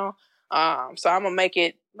much now. So I'm gonna make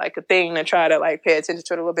it like a thing to try to, like, pay attention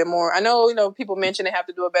to it a little bit more. I know, people mention they have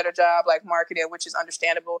to do a better job, like, marketing, which is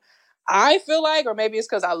understandable. I feel like, or maybe it's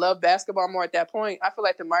because I love basketball more at that point, I feel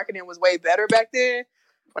like the marketing was way better back then.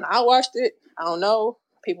 When I watched it, I don't know.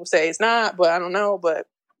 People say it's not, but I don't know. But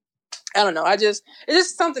I don't know. It's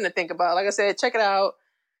just something to think about. Like I said, check it out.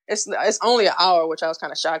 It's only an hour, which I was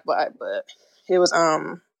kind of shocked by, but it was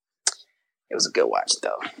a good watch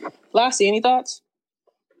though. Lassie, any thoughts?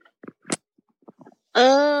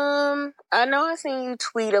 I know I seen you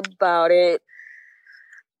tweet about it.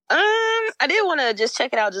 I did want to just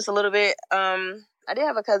check it out just a little bit. I did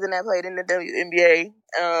have a cousin that played in the WNBA.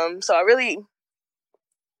 So I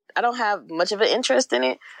don't have much of an interest in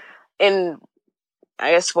it. In,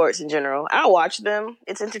 I guess, sports in general. I watch them.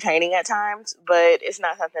 It's entertaining at times, but it's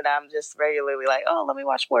not something that I'm just regularly like, oh, let me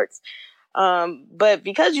watch sports. But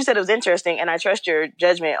because you said it was interesting and I trust your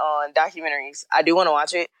judgment on documentaries, I do want to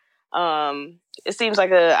watch it. It seems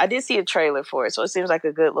like I did see a trailer for it, so it seems like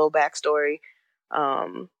a good little backstory,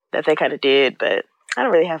 that they kind of did, but I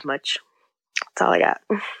don't really have much. That's all I got.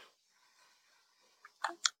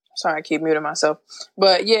 Sorry, I keep muting myself.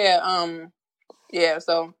 But yeah,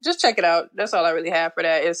 so just check it out. That's all I really have for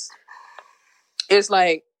that. It's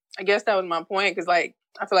like, I guess that was my point, because like,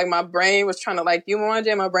 I feel like my brain was trying to, like you,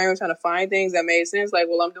 Mwanje, my brain was trying to find things that made sense. Like,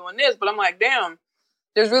 well, I'm doing this, but I'm like, damn,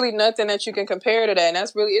 there's really nothing that you can compare to that. And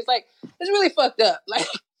it's really fucked up. Like,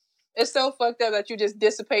 it's so fucked up that you just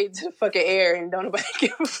dissipate to the fucking air and don't nobody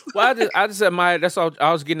give a fuck. Well, I just admire. That's all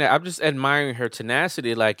I was getting at. I'm just admiring her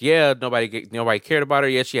tenacity. Like, yeah, nobody cared about her.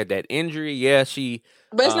 Yeah, she had that injury. Yeah, she.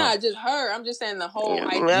 But it's not just her. I'm just saying the whole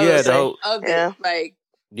idea of it. Yeah. Like,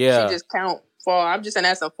 yeah, she just count for. I'm just saying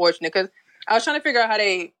that's unfortunate, because I was trying to figure out how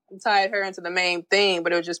they tied her into the main thing,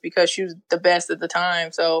 but it was just because she was the best at the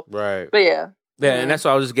time. So right. But yeah. Yeah, and that's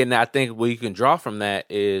what I was just getting at. I think what you can draw from that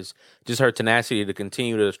is just her tenacity to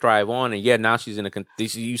continue to strive on. And yeah, now she's in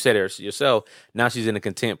you said it yourself, now she's in a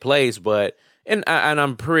content place. But, and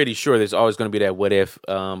I'm pretty sure there's always going to be that what if.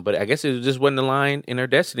 But I guess it just wasn't aligned in her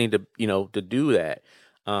destiny to do that.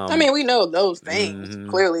 I mean, we know those things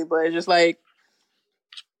clearly, but it's just like,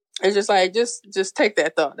 just take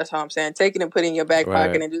that thought. That's all I'm saying. Take it and put it in your back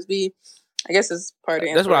pocket and just be, I guess it's part of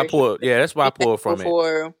the That's why I pulled. Yeah, that's why I pulled from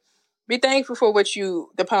it. Be thankful for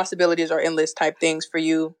the possibilities are endless type things for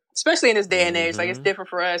you, especially in this day and age. Like, it's different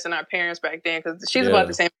for us and our parents back then, because she's about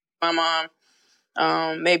the same as my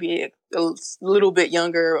mom, maybe a little bit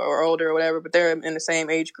younger or older or whatever, but they're in the same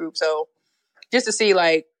age group. So just to see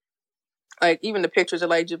like even the pictures of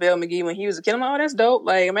like JaVale McGee when he was a kid, I'm like, oh, that's dope.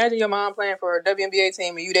 Like, imagine your mom playing for a WNBA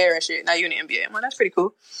team and you there and shit. Now you in the NBA. I'm like, that's pretty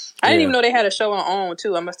cool. I didn't even know they had a show on OWN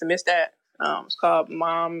too. I must have missed that. It's called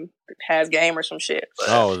Mom Has Game or some shit. But,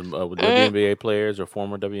 WNBA players or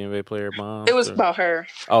former WNBA player mom? It was about her.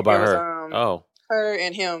 Oh, about her. Her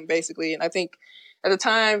and him, basically. And I think at the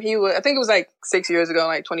time I think it was like 6 years ago,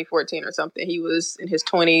 like 2014 or something. He was in his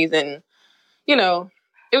 20s, and,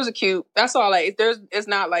 it was that's all. Like, it's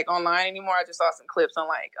not like online anymore. I just saw some clips on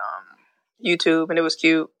like YouTube, and it was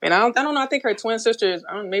cute. And I don't know. I think her twin sisters,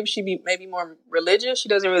 maybe she be more religious. She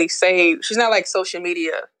doesn't really say. She's not like social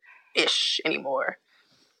media ish anymore,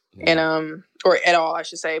 and or at all, I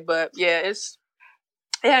should say. But yeah, it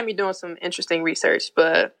had me doing some interesting research.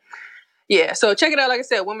 But yeah, so check it out. Like I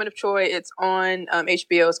said, Women of Troy. It's on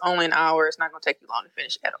HBO. It's only an hour. It's not going to take you long to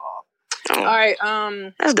finish at all. All right,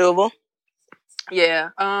 that's doable.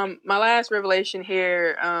 Yeah. My last revelation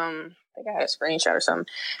here. I think I had a screenshot or something.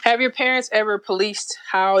 Have your parents ever policed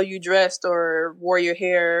how you dressed or wore your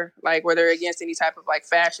hair? Like, were they against any type of like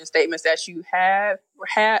fashion statements that you had,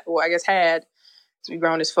 to be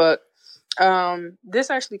grown as fuck. This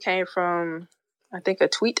actually came from, I think, a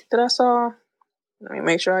tweet that I saw. Let me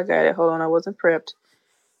make sure I got it. Hold on, I wasn't prepped.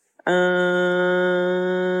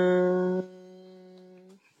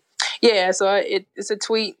 Yeah, so it's a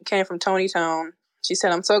tweet, came from Tony Tone. She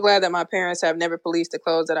said, "I'm so glad that my parents have never policed the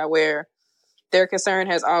clothes that I wear. Their concern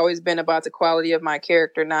has always been about the quality of my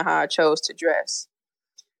character, not how I chose to dress."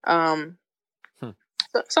 So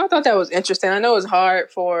I thought that was interesting. I know it's hard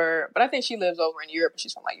but I think she lives over in Europe.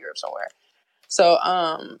 She's from like Europe somewhere. So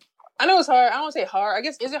I know it's hard. I don't say hard. I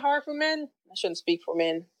guess, is it hard for men? I shouldn't speak for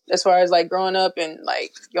men. As far as like growing up and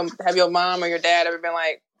like, have your mom or your dad ever been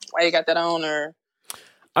like, why you got that on? Or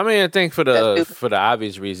I mean, I think for the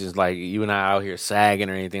obvious reasons, like you and I out here sagging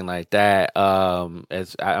or anything like that.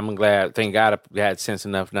 I'm glad, thank God, I had sense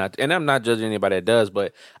enough not, and I'm not judging anybody that does,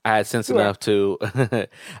 but I had sense enough to,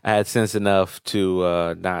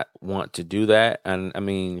 not want to do that. And I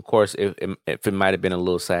mean, of course, if it might have been a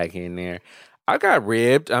little sag here and there, I got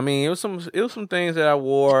ribbed. I mean, it was some things that I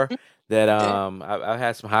wore that I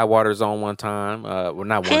had some high waters on one time. Well,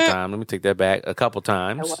 not one time. Let me take that back. A couple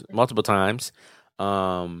times, multiple times.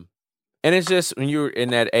 And it's just when you're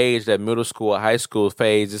in that age, that middle school, high school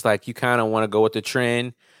phase, it's like you kind of want to go with the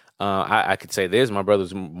trend. I could say this: my brother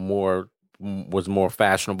was more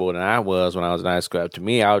fashionable than I was when I was in high school. To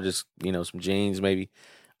me, I was just some jeans maybe.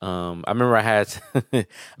 I remember I had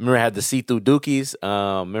the see-through Dookies.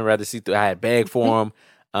 I had bag for them,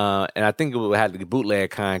 and I think it had the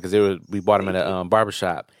bootleg kind because we bought them at a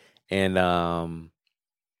barbershop, and I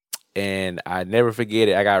never forget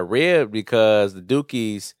it. I got ribbed because the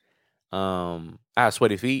Dookies. I have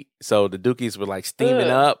sweaty feet, so the Dookies were like steaming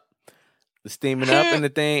up in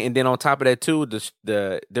the thing, and then on top of that too, there's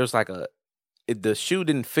like the shoe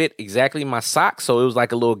didn't fit exactly my sock, so it was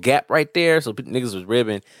like a little gap right there. So niggas was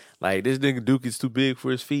ribbing like this nigga Dookie's too big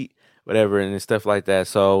for his feet, whatever, and stuff like that.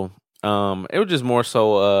 So it was just more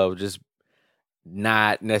so of just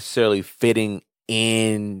not necessarily fitting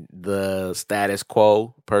in the status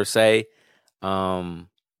quo per se. But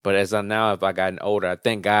as if I gotten older, I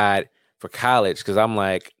thank God for college because I'm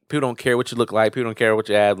like, people don't care what you look like, people don't care what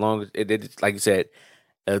you have, as long as it like you said,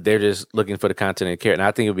 they're just looking for the content and care. And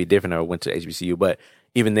I think it would be different if I went to HBCU, but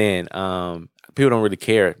even then, people don't really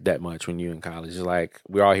care that much when you're in college. It's like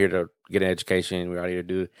we're all here to get an education, we're all here to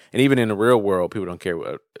do, and even in the real world, people don't care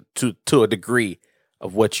to a degree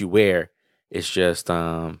of what you wear. It's just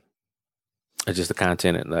the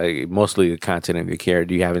content, like mostly the content and the care.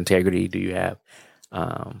 Do you have integrity? Do you have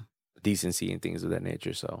decency and things of that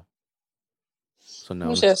nature? So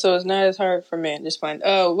no. Yeah, so it's not as hard for men. Just fine.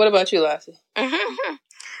 Oh, what about you, Lassie?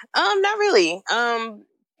 Not really.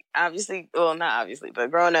 Obviously, well, not obviously, but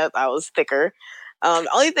growing up, I was thicker. The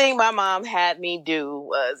only thing my mom had me do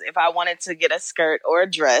was if I wanted to get a skirt or a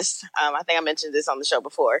dress, I think I mentioned this on the show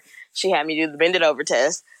before, she had me do the bend it over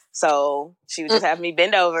test. So she would just have me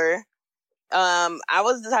bend over. I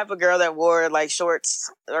was the type of girl that wore like shorts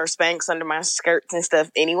or Spanx under my skirts and stuff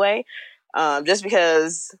anyway, just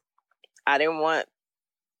because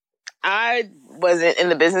I wasn't in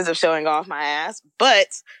the business of showing off my ass, but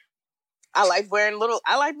I like wearing little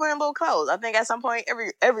clothes. I think at some point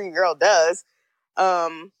every girl does.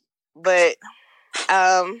 But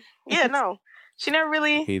yeah, no. She never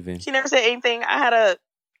said anything. I had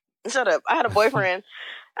a boyfriend.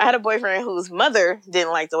 I had a boyfriend whose mother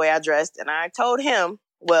didn't like the way I dressed, and I told him,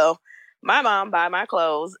 well, my mom buy my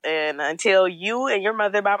clothes, and until you and your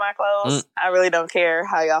mother buy my clothes, I really don't care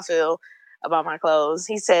how y'all feel about my clothes.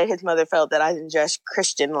 He said his mother felt that I didn't dress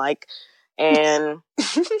Christian-like, and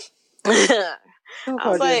I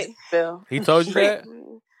was like, he told you that?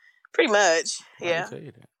 Pretty much, yeah. Tell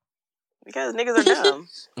you that? Because niggas are dumb.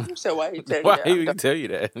 So why he tell you Why that? he tell you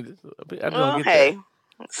that? I don't get hey, that.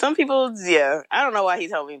 some people, yeah. I don't know why he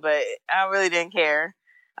told me, but I really didn't care.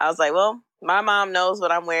 I was like, well, my mom knows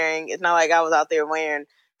what I'm wearing. It's not like I was out there wearing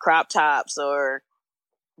crop tops or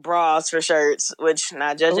bras for shirts, which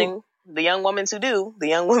not judging the young women who do,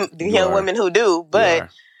 women who do, but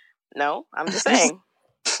no, I'm just saying,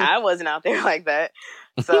 I wasn't out there like that.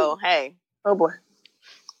 So, hey. Oh boy.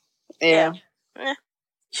 Yeah.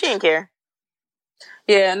 She didn't care.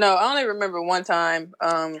 Yeah, no, I only remember one time,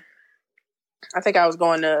 I think I was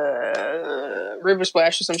going to River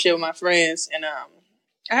Splash or some shit with my friends, and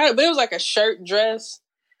but it was like a shirt dress,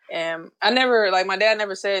 and my dad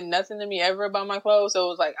never said nothing to me ever about my clothes, so it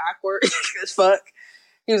was like awkward as fuck.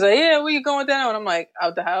 He was like, yeah, where you going down? And I'm like,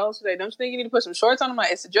 out the house. He's like, don't you think you need to put some shorts on? I'm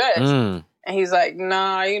like, it's a dress. And he's like,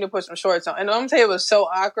 nah, you need to put some shorts on. And I'm telling you, it was so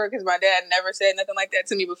awkward because my dad never said nothing like that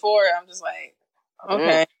to me before. I'm just like,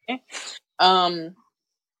 okay.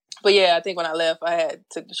 But yeah, I think when I left, I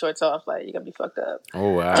took the shorts off. Like, you're gonna be fucked up.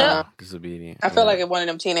 Oh wow, disobedient. I felt like in one of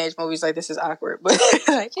them teenage movies, like this is awkward. But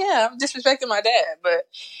like, yeah, I'm disrespecting my dad. But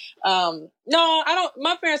no, I don't.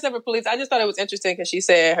 My parents never policed. I just thought it was interesting because she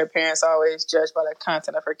said her parents always judge by the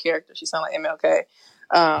content of her character. She sounded like MLK.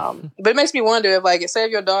 But it makes me wonder if, say,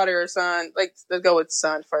 if your daughter or son, like, let's go with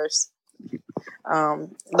son first,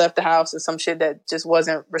 left the house and some shit that just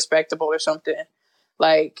wasn't respectable or something,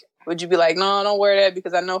 like. Would you be like, no, don't wear that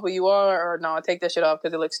because I know who you are, or no, take that shit off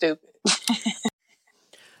because it looks stupid?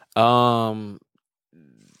 I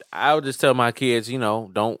would just tell my kids,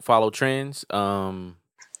 don't follow trends. But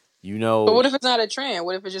what if it's not a trend?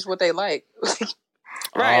 What if it's just what they like?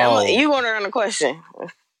 Right, you going around the question.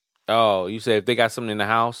 Oh, you said if they got something in the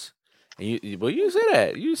house, and you said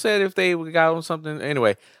that. You said if they got on something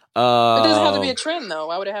anyway. It doesn't have to be a trend though.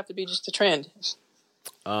 Why would it have to be just a trend?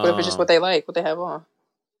 What if it's just what they like, what they have on?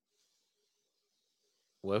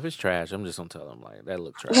 Well, if it's trash, I'm just gonna tell them like that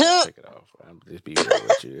look trash. Take it off. I'm just be real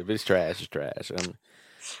with you. If it's trash, it's trash.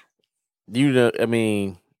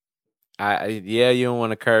 Yeah, you don't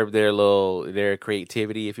want to curb their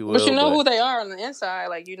creativity, if you will. But you know who they are on the inside,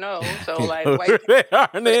 like So like, why you they are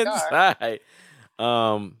on the they inside.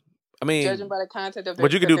 I mean, judging by the content of their,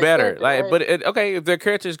 but you could do better. Like, right? but okay, if their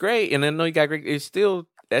character's great, and I know you got great, it's still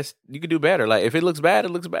you could do better. Like, if it looks bad, it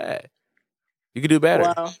looks bad. You could do better.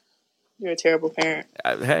 Wow, you're a terrible parent.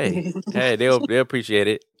 Hey, they'll appreciate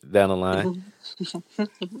it down the line.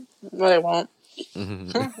 No, they won't.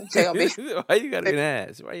 They gonna be, Why you gotta be an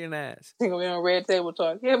ass? Why you an ass? they gonna be on Red Table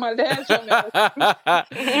Talk. Yeah, my dad showed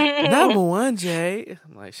me. Number one, Jay.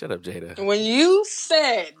 I'm like, shut up, Jada. When you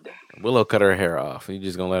said Willow cut her hair off, you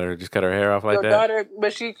just gonna let her just cut her hair off like your that? daughter,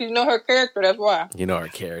 but you know her character. That's why. You know her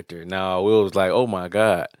character. No, Will was like, oh my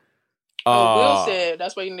god. Will said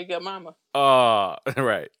that's why you need to get mama.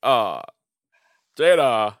 Right.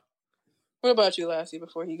 Jada. What about you, Lassie?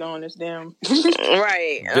 Before he go on this damn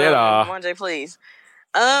Right. Jada. Monjay, please.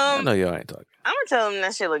 I know y'all ain't talking. I'm gonna tell him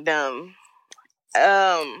that shit look dumb.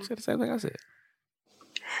 You said the same thing I said.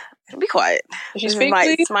 Be quiet. Did she This is speak,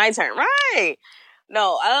 please? it's my turn. Right.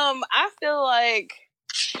 No, I feel like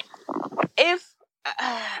if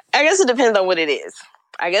I guess it depends on what it is.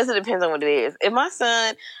 If my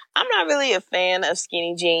son, I'm not really a fan of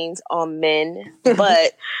skinny jeans on men,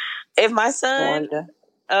 but if my son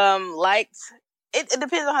liked it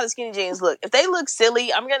depends on how the skinny jeans look. If they look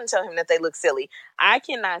silly, I'm gonna tell him that they look silly. I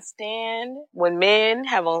cannot stand when men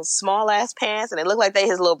have on small ass pants and they look like they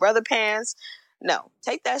his little brother pants. No,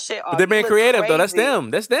 take that shit off. But they're being creative though. That's crazy. them.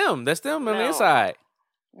 That's them on the No. inside.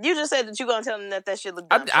 You just said that you gonna tell them that shit look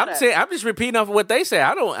dumb. I'm saying, I'm just repeating off of what they say.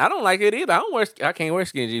 I don't like it either. I can't wear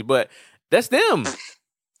skinny jeans, but that's them.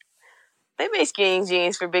 They make skinny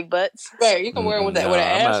jeans for big butts. Right, you can wear them with that where the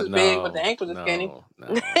ass is big, no, but the ankles are skinny.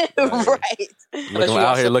 Right. Looking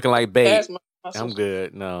out here looking like bait. Ass muscles. I'm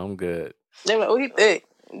good. No, I'm good. They're like, oh, he thick.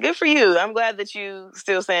 Good for you. I'm glad that you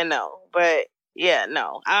still saying no. But yeah,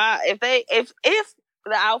 no. If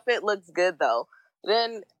the outfit looks good though,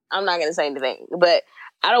 then I'm not gonna say anything. But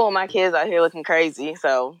I don't want my kids out here looking crazy.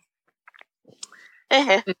 So,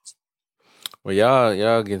 Well,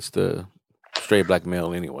 y'all against the straight black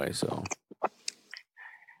male anyway, so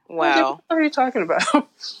wow. What are you talking about?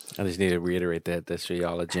 I just need to reiterate that's for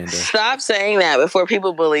y'all agenda. Stop saying that before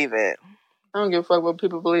people believe it. I don't give a fuck what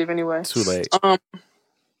people believe anyway. Too late.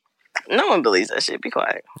 No one believes that shit. Be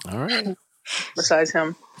quiet. All right. Besides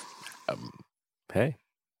him. Hey.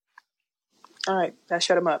 All right, that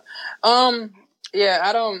shut him up. Yeah,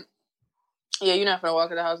 I don't. Yeah, you're not gonna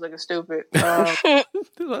walk in the house looking stupid. What's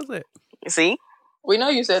that? See? We know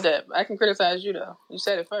you said that. I can criticize you though. You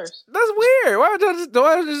said it first. That's weird. Why would you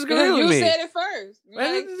disagree with You me? said it first. Why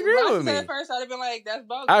Like, did you disagree if I with said me? it first, I'd have been like, "That's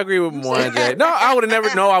bogus." I agree with Mwanje. No, I would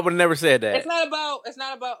have never said that. It's not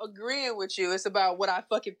about agreeing with you. It's about what I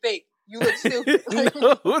fucking think. You look stupid.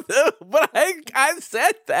 No, but I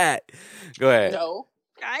said that. Go ahead. No,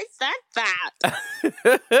 I said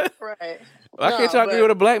that. right. Why can't y'all agree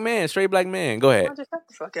with a black man, straight black man? Go ahead. I'll just shut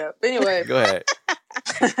the fuck up. Anyway, Go ahead.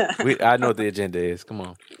 I know what the agenda is. Come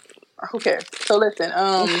on. who cares? So listen,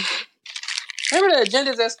 remember the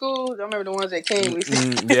agendas at school? I remember the ones that came.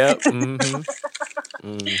 Yep.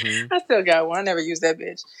 Mm-hmm. I still got one. I never used that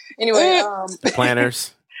bitch. Anyway, The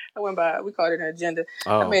planners. I went by. We called it an agenda.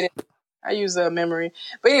 Oh. I made it. I use a memory.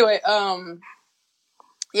 But anyway,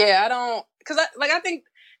 yeah, I don't, because I think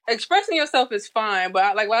expressing yourself is fine,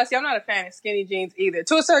 but like last year, I'm not a fan of skinny jeans either.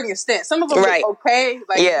 To a certain extent, some of them Right. look okay.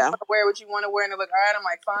 Like Yeah. you want to wear what you want to wear, and they look all right. I'm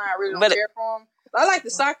like, fine. I really don't care for them. I like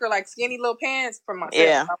the soccer, like skinny little pants for myself.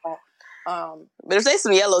 Yeah. I But if they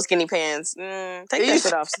some yellow skinny pants, take that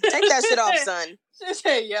shit off. Take that shit off, son. just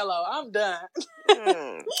say yellow. I'm done.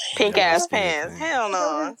 Pink Yellow ass skinny pants. pants. Hell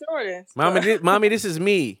no. Jordans. Mommy, this is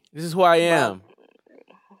me. This is who I am.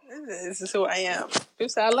 This is who I am.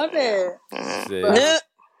 I love it. That's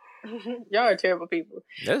Y'all are terrible people.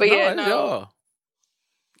 That's But yeah, that's no. y'all.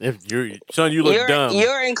 If son, you look dumb.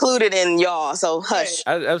 You're included in y'all, so hush.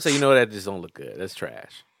 I would say, you know, that just don't look good. That's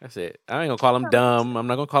trash. That's it. I ain't gonna call him dumb. I'm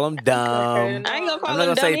not gonna call him dumb. I ain't gonna call I'm them not gonna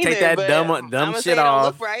dumb say either, take that but dumb I'ma say shit it don't off.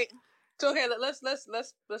 look right. So okay,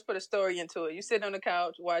 let's put a story into it. You sitting on the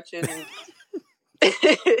couch watching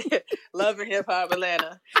Love and Hip Hop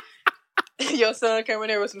Atlanta. Your son coming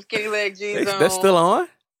there with some skinny leg jeans on. That's still on?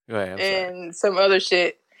 Go ahead. I'm sorry. and some other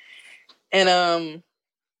shit. And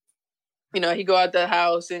he go out the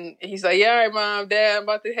house and he's like, "Yeah, all right, mom, dad, I'm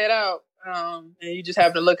about to head out." And you just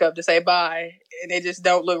happen to look up to say bye, and they just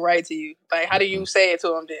don't look right to you. Like, how do you say it to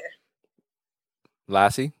them there?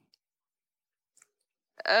 Lassie?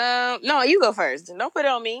 No, you go first. Don't put it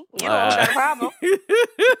on me. You don't got a problem.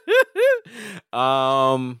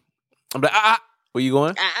 I'm like, where you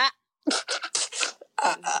going?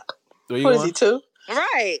 Where you What is going? he, 2?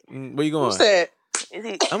 Right. Where you going? Who said? Is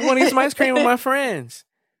he? I'm going to eat some ice cream with my friends.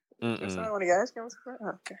 So I Mm-mm. want to get ice cream.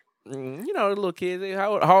 Okay. You know, the little kids.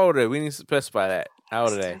 How old are they? We need to specify that. How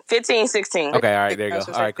old are they? 15, 16. Okay, all right, there you I go. was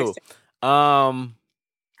All right, gonna cool. say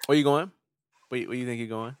Where you going? Where you think you're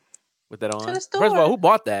going with that on? the First of all, store. who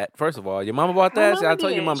bought that? First of all, your mama bought My that? See, I mama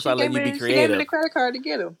told your did. mama She stop letting you gave be me- She gave me creative. the credit card to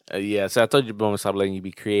get them. Yeah, so I told your mama stop letting you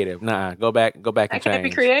be creative. Nah, go back I and can't be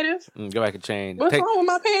change. creative. Go back and change. What's wrong with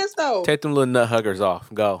my pants though? Take them little nut huggers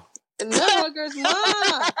off. Go. No, girls,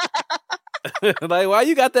 ma. Like, why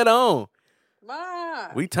you got that on? Ma.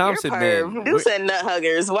 We You're Thompson a men. perv. You said nut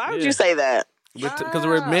huggers. Why would you say that? Because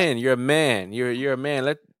we're men. You're a man. You're a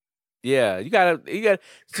man. You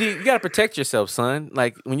gotta protect yourself, son.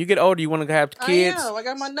 Like when you get older, you want to have kids. I am. I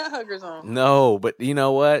got my nut huggers on. No, but you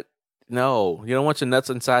know what? No, you don't want your nuts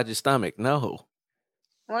inside your stomach. No,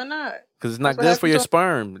 Why not? because it's not That's what good for your happens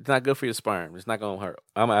sperm. It's not good for your sperm. It's not gonna hurt.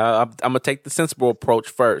 I'm gonna take the sensible approach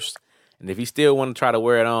first, and if you still want to try to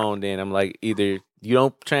wear it on, then I'm like, either you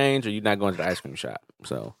don't change or you're not going to the ice cream shop.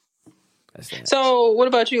 So that's that. So, what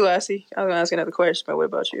about you, Lassie? I was gonna ask another question, but what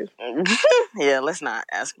about you? Yeah, let's not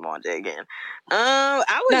ask Monjay again.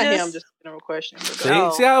 I would Not just. him, just a general question.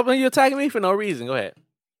 But See how you're attacking me for no reason? Go ahead.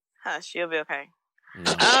 Hush, you'll be okay.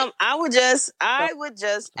 No, I would just I'm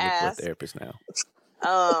a ask. therapist now.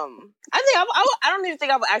 I think I don't even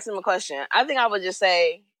think I would ask him a question. I think I would just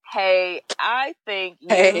say, "Hey, I think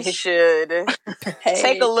you should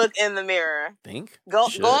take a look in the mirror. Think Go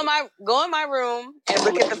in my room and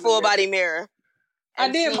look at the full body mirror." I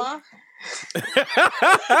did, Ma.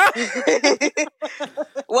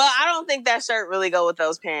 Well, I don't think that shirt really go with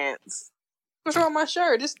those pants. What's wrong with my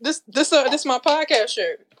shirt? This my podcast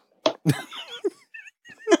shirt.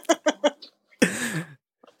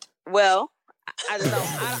 Well, I just don't.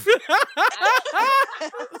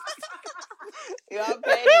 Y'all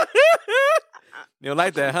petty. You don't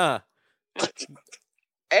like that, huh?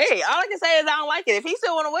 Hey, all I can say is I don't like it. If he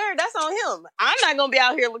still want to wear it, that's on him. I'm not gonna be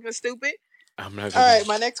out here looking stupid. I'm not. All right,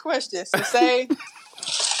 my next question. So say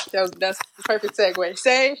that's the perfect segue.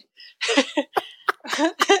 Say,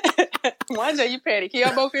 Monjay, you petty. Can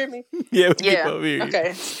y'all both hear me? Yeah, we Yeah. keep over here.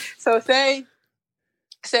 Okay. So say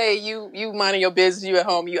you minding your business, you at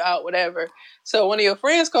home, you out, whatever. So one of your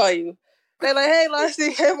friends call you. They like, hey,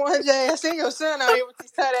 Lassie, hey, Monjay, I seen your son out here with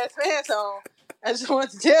these tight ass pants on. I just want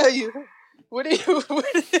to tell you. What do you?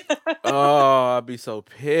 Oh, I'd be so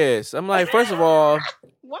pissed. I'm like, first of all,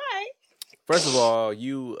 Why?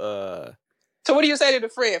 you. So what do you say to the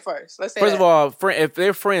friend first? Let's say. First of all, if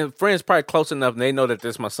their friends probably close enough, and they know that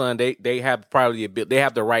this is my son. They have probably they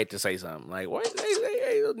have the right to say something like, "What,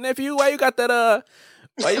 hey, nephew? Why you got that?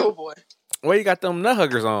 Oh boy. Why you got them nut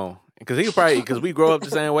huggers on?" Because we grow up the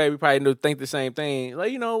same way. We probably think the same thing.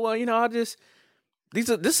 Like, I just.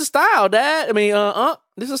 This is style, Dad. I mean,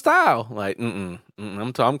 this is style. Like, I'm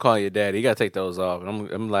calling your daddy. You gotta take those off. And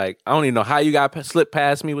I'm like, I don't even know how you got slipped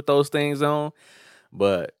past me with those things on,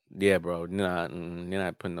 but yeah, bro, you're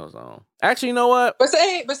not putting those on. Actually, you know what? But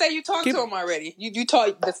say you talked to him already. You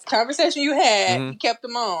talked the conversation you had. You kept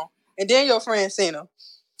them on, and then your friend seen them,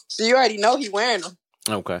 so you already know he wearing them.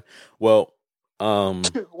 Okay. Well,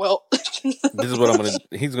 Well, this is what I'm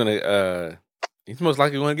gonna. He's most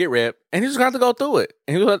likely going to get ripped, and he's just got to go through it.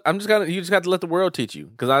 And you just got to let the world teach you.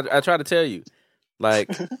 Because I try to tell you, like,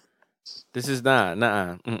 this is not,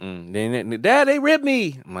 Dad, they ripped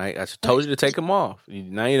me. I'm like, I told you to take them off.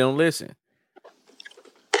 Now you don't listen.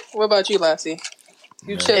 what about you, Lassie?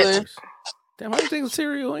 You chilling? Damn, how do you think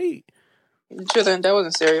cereal I eat? You chilling? That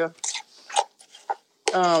wasn't cereal.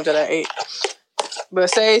 That I ate. But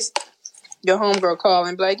say your homegirl call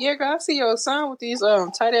and be like, yeah, girl, I see your son with these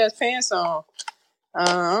tight ass pants on.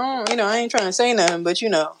 I ain't trying to say nothing, but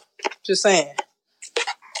just saying.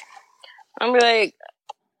 I'm like,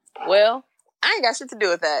 well, I ain't got shit to do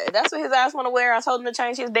with that. If that's what his ass want to wear, I told him to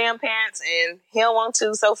change his damn pants, and he don't want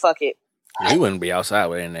to, so fuck it. He wouldn't be outside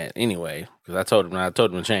wearing that anyway, because I told him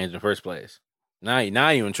to change in the first place. Now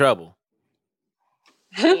you in trouble.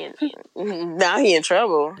 Now he in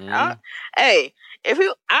trouble. Mm. Hey,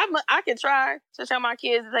 I can try to tell my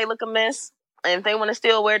kids that they look a mess, and if they want to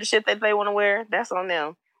still wear the shit that they want to wear, that's on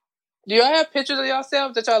them. Do y'all have pictures of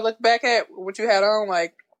yourself that y'all look back at what you had on?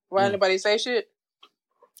 Like, why anybody say shit?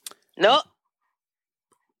 Nope.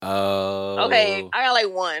 Oh. Okay, I got like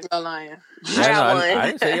one. You're lying. I got one. I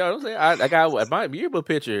didn't say y'all. I got my yearbook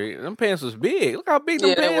picture. Them pants was big. Look how big them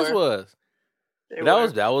Yeah, they pants were. was. They That were.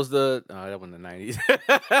 was the that was the 90s.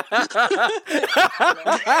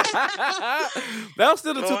 That was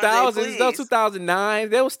still the Go on, 2000s. Jay, That was please. 2009.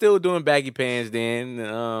 They were still doing baggy pants then.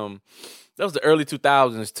 That was the early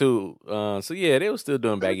 2000s too. So yeah, they were still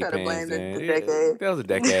doing baggy gotta pants blame the then. decade. That was a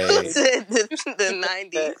decade. the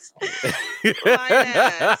 90s.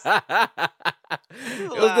 Lying It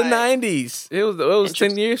was the 90s. It was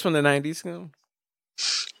 10 years from the 90s.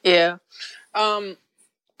 Yeah.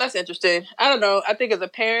 That's interesting. I don't know. I think as a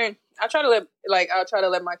parent, I'll try to let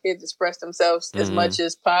my kids express themselves as much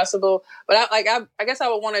as possible. But I guess I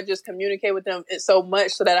would want to just communicate with them so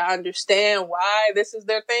much so that I understand why this is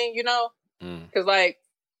their thing, you know? Because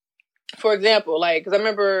for example, because I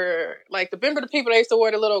remember the people that used to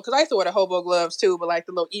wear because I used to wear the hobo gloves too, but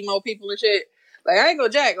the little emo people and shit. I ain't go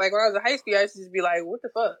jack. When I was in high school, I used to just be like, what the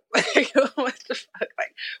fuck? What the fuck?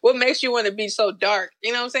 What makes you want to be so dark?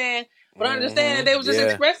 You know what I'm saying? But I understand that they was just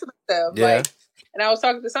expressing themselves. Yeah. And I was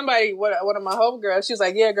talking to somebody, one of my homegirls. She was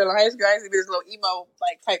like, yeah, girl, in high school, I used to be this little emo,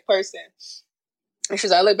 type person. And she's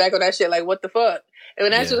like, I look back on that shit what the fuck? And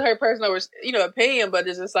when that's just her personal, opinion, but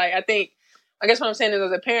it's just I guess what I'm saying is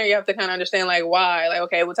as a parent, you have to kind of understand, why.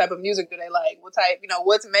 Okay, what type of music do they like? What type,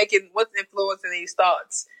 what's influencing these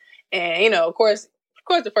thoughts? And, of course,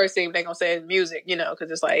 the first thing they're going to say is music,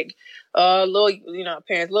 because it's parents, Lil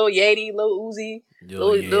Yachty, Lil Uzi,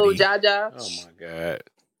 Lil Jaja. Oh, my God.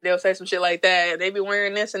 They'll say some shit like that. They be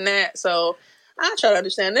wearing this and that. So I try to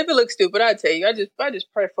understand. If it looks stupid, I tell you, I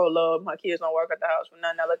just pray for love. My kids don't work at the house with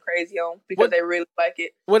nothing that look crazy on because they really like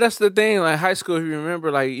it. Well, that's the thing. High school, if you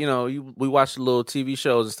remember, we watched the little TV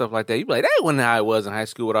shows and stuff like that. You be like, that wasn't how it was in high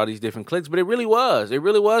school with all these different cliques. But it really was. It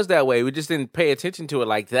really was that way. We just didn't pay attention to it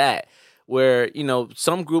like that. Where,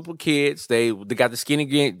 some group of kids, they got the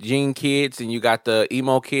skinny jean kids and you got the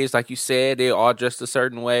emo kids, like you said, they all dressed a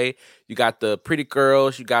certain way. You got the pretty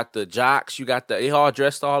girls, you got the jocks, they all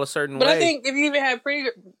dressed all a certain way. But I think if you even have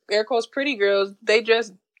pretty girls, they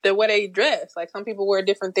dress the way they dress. Some people wear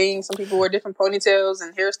different things. Some people wear different ponytails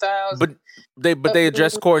and hairstyles. But they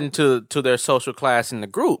dress according to their social class in the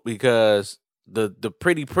group because the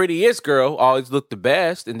prettiest girl always look the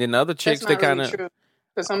best. And then the other chicks, they kind of...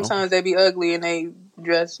 Because sometimes they be ugly and they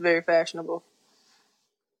dress very fashionable.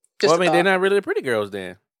 They're not really pretty girls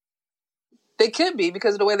then. They could be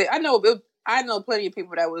because of the way I know plenty of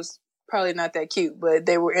people that was probably not that cute, but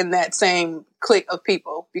they were in that same clique of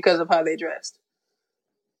people because of how they dressed.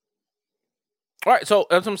 All right, so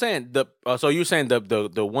that's what I'm saying. So you're saying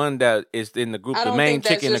the one that is in the group, the main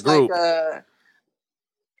chick in the group. I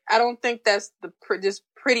don't think that's just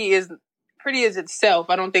pretty is itself.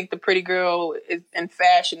 I don't think the pretty girl and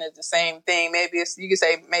fashion is the same thing. Maybe you could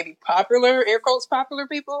say maybe popular, air quotes, popular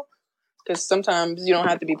people. Because sometimes you don't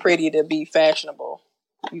have to be pretty to be fashionable.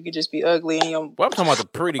 You could just be ugly and I'm talking about the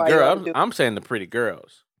pretty girl. I'm saying the pretty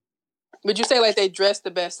girls. But you say they dress the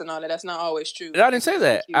best and all that. That's not always true. I didn't say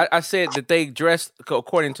that. I said that they dress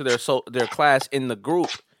according to their class in the group.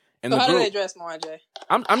 So how do they dress, Moran J?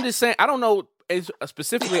 I'm just saying. I don't know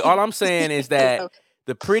specifically. All I'm saying is that. Okay.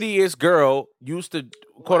 The prettiest girl used to,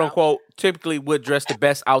 quote unquote, typically would dress the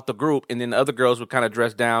best out the group, and then the other girls would kind of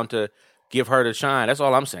dress down to give her the shine. That's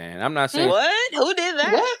all I'm saying. I'm not saying what. Who did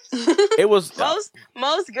that? It was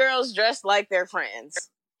most girls dress like their friends,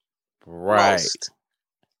 right? Most.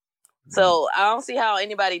 So I don't see how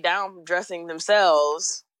anybody down dressing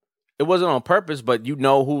themselves. It wasn't on purpose, but who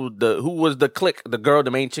was the clique, the girl, the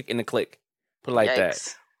main chick in the clique. Put it like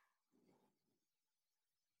that.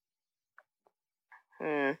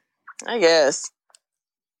 I guess.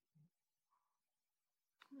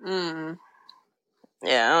 Mm.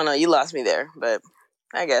 Yeah, I don't know. You lost me there, but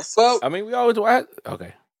I guess. Well, I mean, we always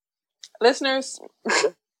okay. Listeners,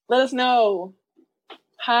 let us know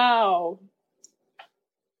how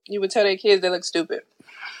you would tell their kids they look stupid.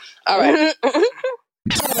 All right.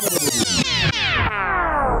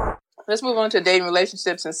 Let's move on to dating,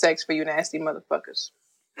 relationships, and sex for you nasty motherfuckers.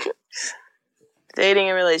 Dating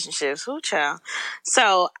and relationships. Who child?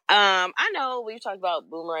 So, I know we've talked about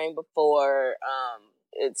Boomerang before.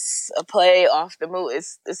 It's a play off the movie.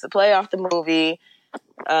 It's a play off the movie.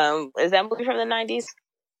 Is that movie from the 90s?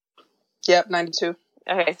 Yep, 92.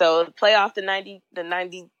 Okay, so play off the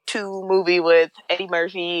 92 movie with Eddie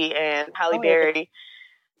Murphy and Halle Berry.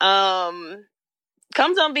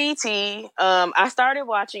 Comes on BT. I started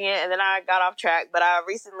watching it and then I got off track, but I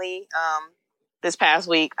recently, this past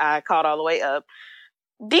week, I caught all the way up.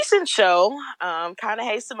 Decent show. Kind of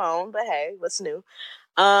hate Simone, but hey, what's new?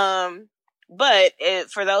 But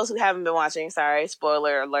for those who haven't been watching, sorry,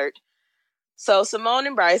 spoiler alert. So Simone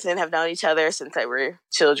and Bryson have known each other since they were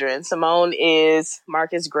children. Simone is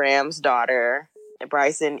Marcus Graham's daughter,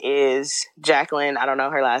 Bryson is Jacqueline. I don't know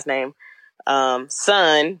her last name.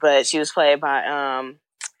 Son, but she was played by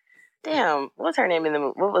what's her name in the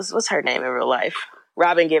movie? What's her name in real life?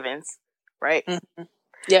 Robin Givens, right? Mm-hmm.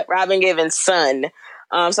 Yep. Robin Givens' son.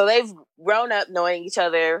 So they've grown up knowing each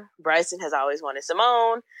other. Bryson has always wanted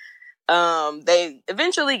Simone. They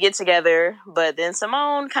eventually get together, but then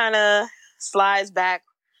Simone kind of slides back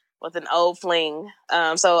with an old fling.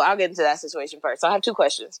 So I'll get into that situation first. So I have two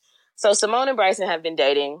questions. So Simone and Bryson have been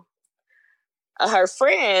dating. Her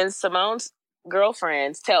friends, Simone's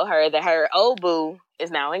girlfriends, tell her that her old boo is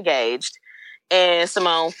now engaged, and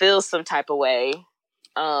Simone feels some type of way.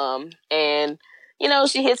 And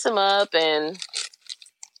she hits him up, and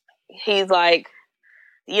he's like,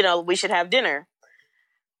 we should have dinner.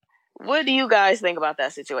 What do you guys think about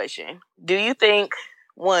that situation? Do you think,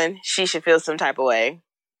 one, she should feel some type of way?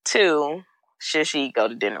 Two, should she go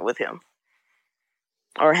to dinner with him?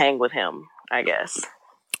 Or hang with him, I guess.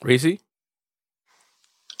 Reese?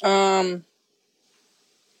 I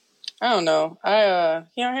don't know.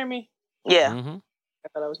 You don't hear me? Yeah. Mm-hmm. I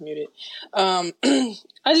thought I was muted. I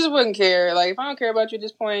just wouldn't care. Like, if I don't care about you at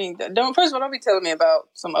this point, first of all, don't be telling me about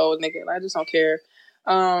some old nigga. I just don't care.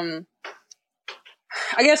 I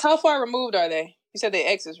guess, how far removed are they? You said they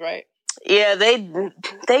exes, right? Yeah, they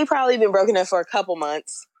probably been broken up for a couple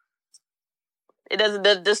months. It doesn't.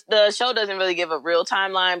 The show doesn't really give a real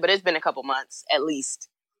timeline, but it's been a couple months at least.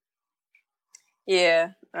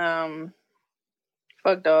 Yeah.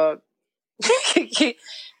 Fuck dog.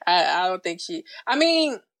 I don't think she. I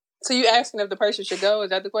mean, so you asking if the person should go? Is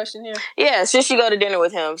that the question here? Yeah, should she go to dinner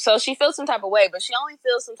with him? So she feels some type of way, but she only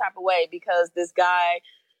feels some type of way because this guy,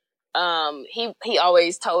 he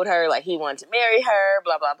always told her like he wanted to marry her,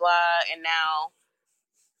 blah blah blah, and now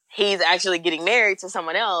he's actually getting married to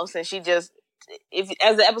someone else, and she just.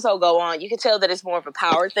 As the episode go on, you can tell that it's more of a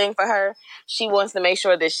power thing for her. She wants to make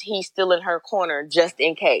sure that he's still in her corner just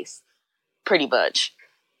in case. Pretty much.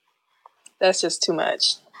 That's just too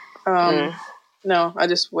much. No, I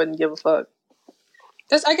just wouldn't give a fuck.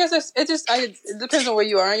 I guess it depends on where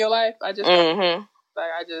you are in your life. I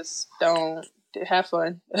just don't have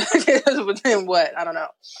fun. But then what? I don't know.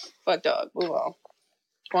 Fuck dog. Move on.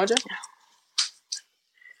 Wanja?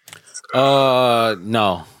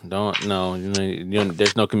 No, don't. No,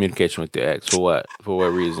 there's no communication with the ex. For what? For what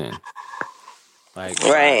reason? Like,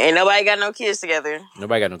 right? Ain't nobody got no kids together.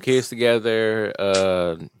 Nobody got no kids together.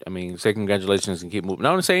 I mean, say congratulations and keep moving.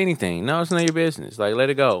 Don't say anything. No, it's none of your business. Like, let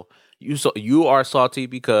it go. You are salty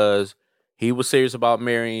because he was serious about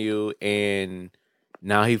marrying you, and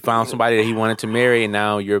now he found somebody that he wanted to marry, and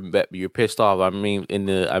now you're pissed off. I mean,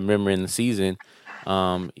 I remember in the season.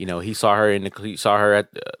 He saw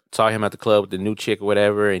him at the club with the new chick or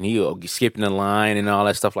whatever, and he skipping the line and all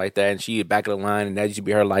that stuff like that, and she back of the line, and that used to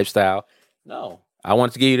be her lifestyle. No, I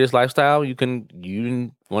want to give you this lifestyle. You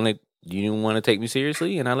didn't want to take me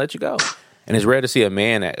seriously, and I let you go. And it's rare to see a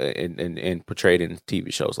man and portrayed in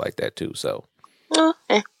TV shows like that too. So,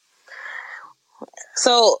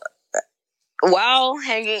 So while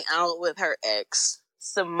hanging out with her ex,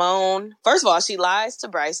 Simone, first of all, she lies to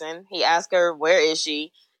Bryson. He asks her, where is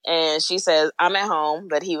she? And she says, I'm at home,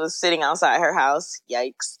 but he was sitting outside her house.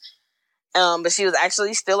 Yikes. But she was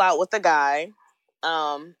actually still out with the guy.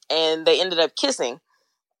 And they ended up kissing.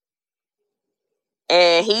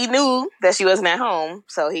 And he knew that she wasn't at home,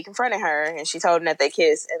 so he confronted her, and she told him that they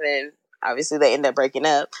kissed, and then obviously they ended up breaking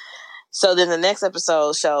up. So then the next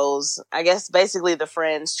episode shows, I guess, basically the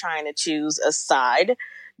friends trying to choose a side.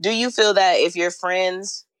 Do you feel that if two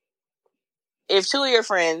of your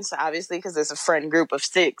friends, obviously, because it's a friend group of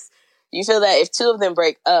 6, do you feel that if 2 of them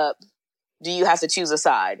break up, do you have to choose a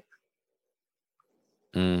side?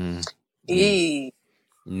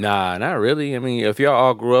 Nah, not really. I mean, if y'all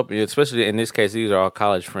all grew up, especially in this case, these are all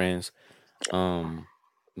college friends. Nah.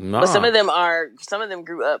 But some of them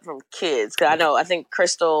grew up from kids. Cause I think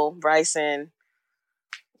Crystal, Bryson,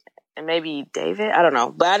 and maybe David. I don't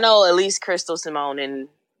know, but I know at least Crystal, Simone, and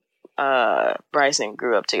Bryson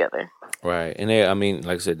grew up together. Right, and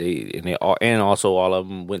like I said, also all of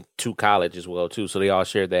them went to college as well too. So they all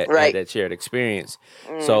shared that had that shared experience.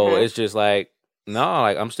 Mm-hmm. So it's just like, no,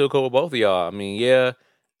 like I'm still cool with both of y'all. I mean, yeah.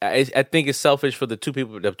 I think it's selfish for the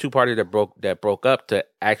two parties that broke up to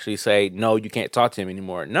actually say, no, you can't talk to him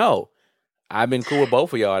anymore. No, I've been cool with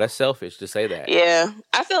both of y'all. That's selfish to say that. Yeah,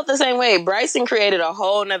 I felt the same way. Bryson created a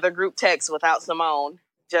whole nother group text without Simone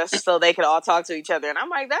just so they could all talk to each other. And I'm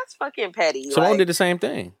like, that's fucking petty. Simone did the same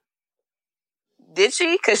thing. Did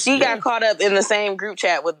she? Because she got caught up in the same group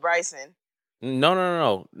chat with Bryson.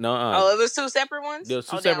 No. Oh, it was 2 separate ones? There was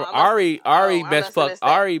 2 separate.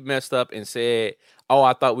 Ari messed up and said, oh,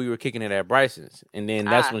 I thought we were kicking it at Bryson's. And then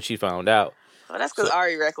that's when she found out. Well, that's because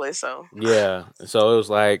Ari reckless, so. Yeah. So it was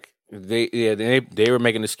like, they were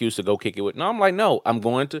making an excuse to go kick it with. No, I'm like, no, I'm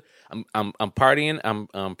partying.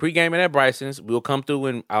 I'm pre-gaming at Bryson's. We'll come through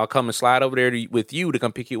and I'll come and slide over there with you to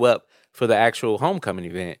come pick you up for the actual homecoming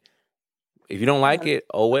event. If you don't like it,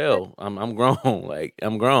 oh well. I'm grown. Like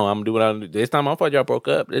I'm grown. I'm doing what I do. This time I thought y'all broke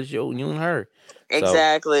up. That's you and her.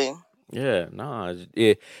 Exactly. So, yeah, no,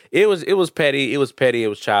 it was petty. It was petty. It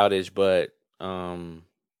was childish, but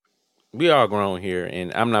we are grown here,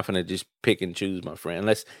 and I'm not gonna just pick and choose my friend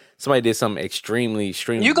unless somebody did something extremely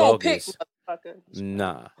You gonna bogus. pick, motherfucker.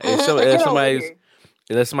 Nah, unless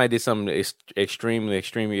somebody did something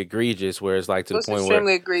extremely egregious, where it's like to What's the point extremely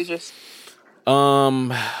where egregious? Give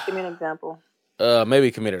me an example.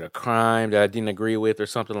 Maybe committed a crime that I didn't agree with, or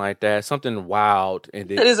something like that. Something wild,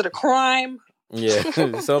 and Is it a crime? yeah,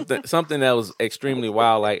 something that was extremely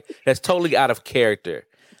wild, like that's totally out of character.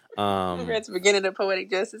 Remember at the beginning of Poetic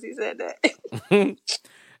Justice, he said that.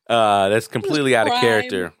 That's completely out of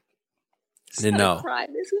character. It's not a crime.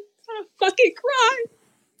 It's not a fucking crime.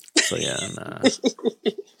 So yeah, nah.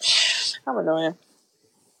 I'm annoying.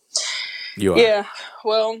 You are. Yeah.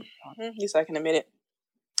 Well, at least I can admit it.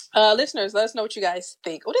 Listeners, let us know what you guys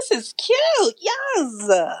think. Oh, this is cute. Yes.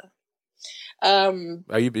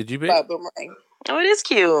 Did you pick? About Boomerang. Oh, it is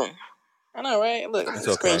cute. I know, right? Look, It's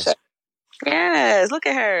it's okay. screenshot. Yes, look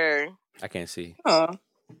at her. I can't see. Oh.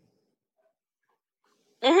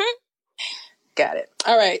 Got it.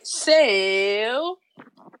 All right. So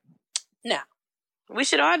now We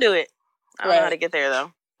should all do it. I don't know how to get there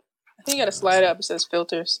though. I think you gotta slide up. It says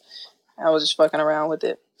filters. I was just fucking around with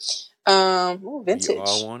it. Vintage. You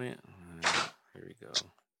all want it? Here we go.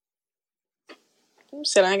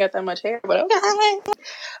 Said I ain't got that much hair, but okay.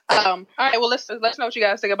 All right. Well, let's know what you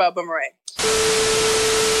guys think about Boomerang.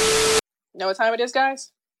 You know what time it is,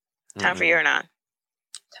 guys? Time for your or not.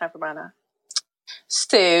 Time for my nine.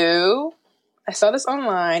 So I saw this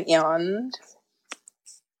online and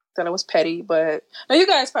thought it was petty, but now you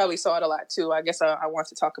guys probably saw it a lot too. I guess I want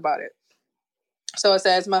to talk about it. So it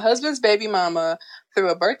says, my husband's baby mama threw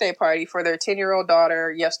a birthday party for their 10-year-old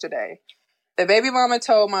daughter yesterday. The baby mama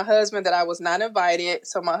told my husband that I was not invited,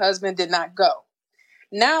 so my husband did not go.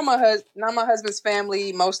 Now my husband's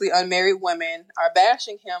family, mostly unmarried women, are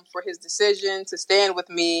bashing him for his decision to stand with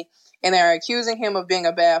me, and they are accusing him of being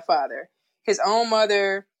a bad father. His own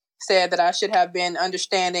mother said that I should have been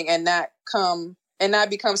understanding and not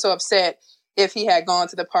become so upset if he had gone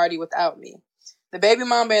to the party without me. The baby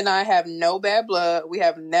mama and I have no bad blood. We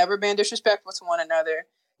have never been disrespectful to one another.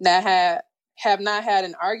 Have not had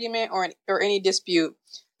an argument or any dispute.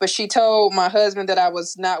 But she told my husband that I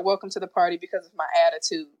was not welcome to the party because of my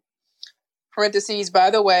attitude. Parentheses, by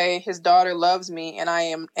the way, his daughter loves me, and I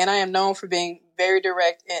am known for being very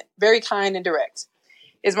direct and very kind and direct.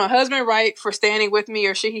 Is my husband right for standing with me,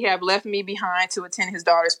 or should he have left me behind to attend his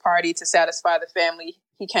daughter's party to satisfy the family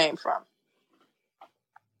he came from?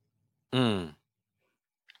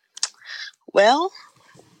 Well,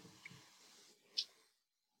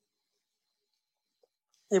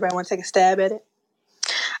 anybody want to take a stab at it?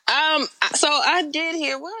 So I did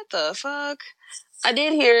hear, what the fuck? I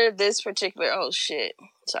did hear this particular,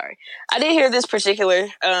 I did hear this particular,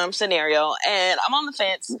 scenario, and I'm on the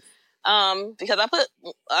fence, because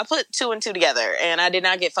I put 2 and 2 together, and I did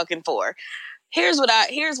not get fucking 4. Here's why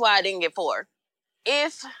I didn't get 4.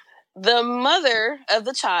 If the mother of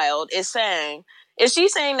the child is saying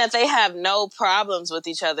that they have no problems with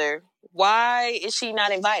each other, why is she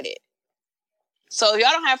not invited? So if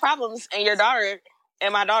y'all don't have problems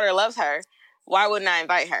and my daughter loves her, why wouldn't I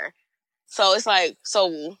invite her? So it's like,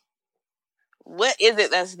 so what is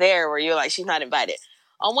it that's there where you're like, she's not invited?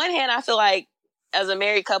 On one hand, I feel like as a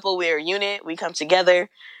married couple, we're a unit. We come together.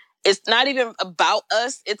 It's not even about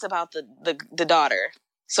us. It's about the daughter.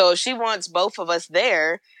 So if she wants both of us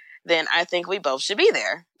there, then I think we both should be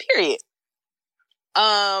there. Period.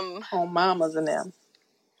 On mamas and them.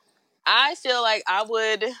 I feel like I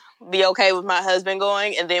would be okay with my husband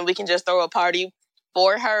going, and then we can just throw a party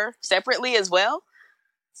for her separately as well.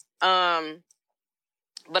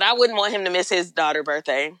 But I wouldn't want him to miss his daughter's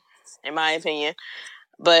birthday, in my opinion.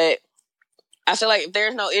 But I feel like if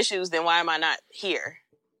there's no issues, then why am I not here?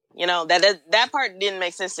 You know, that part didn't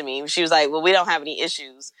make sense to me. She was like, well, we don't have any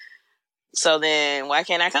issues. So then why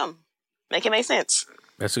can't I come? Make it make sense.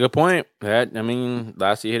 That's a good point.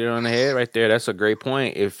 Lassie hit it on the head right there. That's a great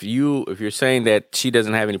point. If you're saying that she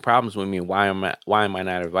doesn't have any problems with me, why am I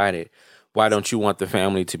not invited? Why don't you want the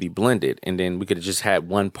family to be blended? And then we could have just had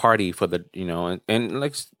one party for the, and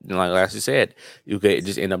like Lassie said, you could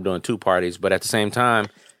just end up doing 2 parties. But at the same time,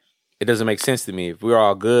 it doesn't make sense to me. If we're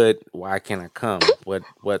all good, why can't I come?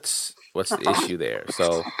 What's the issue there?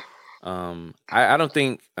 So I don't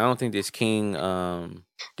think this king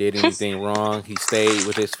did anything wrong. He stayed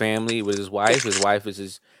with his family, with his wife. His wife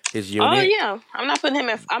is his unit. Oh yeah, I'm not putting him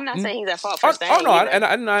in. I'm not saying he's at fault for Oh staying. no, either.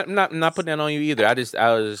 I'm not putting that on you either. I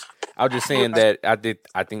was just saying that I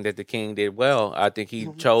think that the king did well. I think he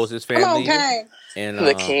chose his family. And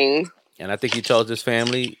the king. And I think he chose his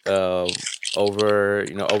family over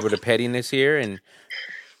the pettiness here, and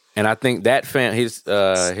I think that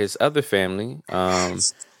his other family,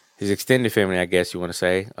 his extended family, I guess you want to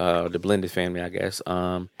say, the blended family, I guess,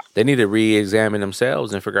 they need to re-examine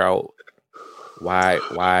themselves and figure out why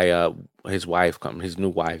his new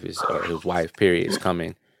wife is, or his wife period is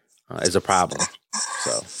coming is a problem.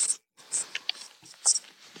 So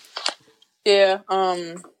yeah,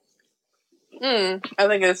 I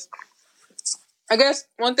think I guess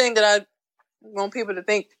one thing that I want people to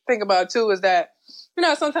think about too is that,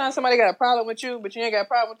 sometimes somebody got a problem with you, but you ain't got a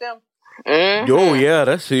problem with them. Mm-hmm. oh yeah,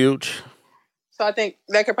 that's huge. So I think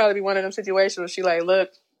that could probably be one of them situations where she like, look,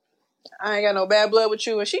 I ain't got no bad blood with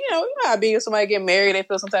you, and she, you know how it be if somebody get married, they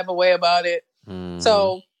feel some type of way about it.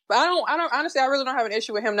 So, but I don't honestly, I really don't have an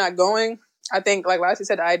issue with him not going. I think, like Lassie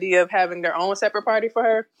said, the idea of having their own separate party for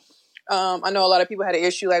her. I know a lot of people had an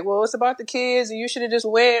issue, like, well, it's about the kids, and you should have just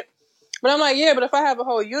went. But I'm like, yeah, but if I have a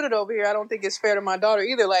whole unit over here, I don't think it's fair to my daughter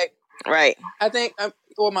either. Like, right? I think,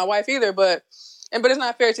 or my wife either. But it's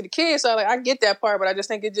not fair to the kids. So I get that part, but I just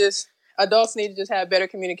think adults need to just have better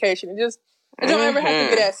communication. It don't ever have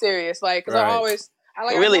to be that serious. Like, because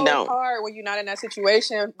I really know don't. It's hard when you're not in that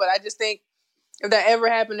situation. But I just think if that ever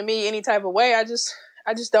happened to me any type of way, I just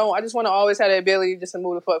don't. I just want to always have the ability just to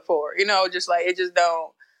move the fuck forward. Just like it just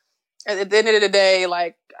don't. At the end of the day,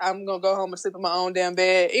 like, I'm going to go home and sleep in my own damn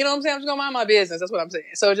bed. You know what I'm saying? I'm just going to mind my business. That's what I'm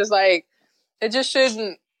saying. So just like, it just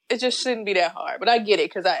shouldn't be that hard. But I get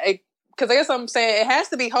it. Cause I guess I'm saying it has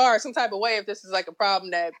to be hard some type of way if this is like a problem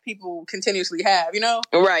that people continuously have,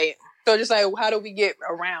 Right. So just like, how do we get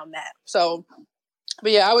around that? So,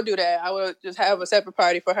 but yeah, I would do that. I would just have a separate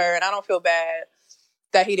party for her. And I don't feel bad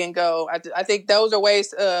that he didn't go. I think those are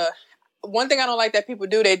ways, one thing I don't like that people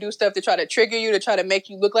do, they do stuff to try to trigger you, to try to make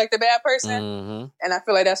you look like the bad person. Mm-hmm. And I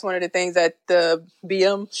feel like that's one of the things that the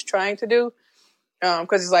BM's trying to do.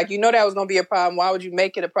 Because it's like, that was going to be a problem. Why would you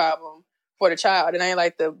make it a problem for the child? And ain't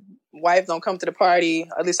like the wife don't come to the party,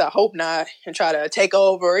 at least I hope not, and try to take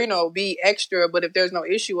over, be extra. But if there's no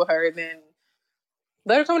issue with her, then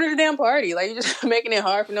let her come to the damn party. Like, you're just making it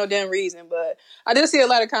hard for no damn reason. But I did see a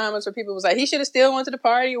lot of comments where people was like, he should have still went to the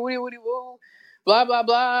party, woody woo. Blah, blah,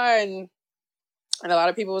 blah. And a lot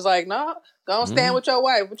of people was like, nah, don't stand with your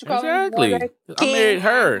wife. What you call exactly. him? I married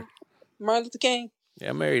her. Martin Luther King. Yeah,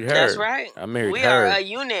 I married her. That's right. I married we her. We are a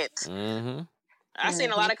unit. Mm-hmm. I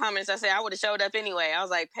seen a lot of comments that say I would have showed up anyway. I was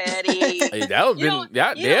like, petty. Hey, that would been,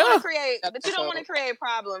 yeah. You don't want to create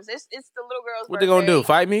problems. It's the little girl's What birthday. they gonna do?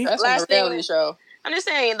 Fight me? That's a reality show. I'm just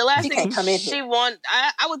saying, the last thing come in she want,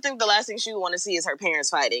 I would think the last thing she would want to see is her parents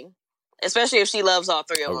fighting, especially if she loves all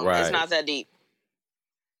three of them. Right. It's not that deep.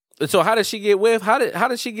 So how did she get whiffed? How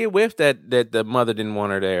did she get whiffed that the mother didn't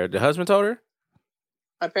want her there? The husband told her?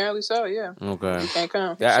 Apparently so, yeah. Okay. You can't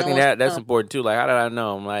come. Yeah, I think that's important too. Like, how did I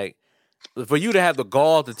know? I'm like, for you to have the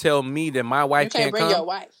gall to tell me that my wife can't bring come. Your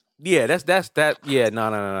wife. Yeah, that's. Yeah,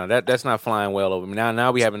 no. That's not flying well over me.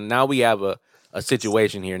 Now we have a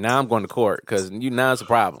situation here. Now I'm going to court because now it's a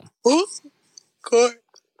problem. Court.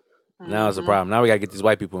 Now it's a problem. Now we gotta get these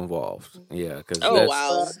white people involved. Yeah, because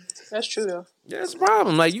wow, that's true though. Yeah, it's a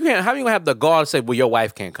problem. Like, you can't. How you gonna have the gall to say, "Well, your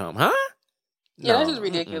wife can't come," huh? Yeah, that's just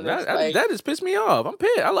ridiculous. That just pissed me off. I'm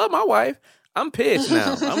pissed. I love my wife. I'm pissed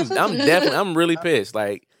now. I'm really pissed.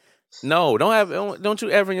 Like, no, don't you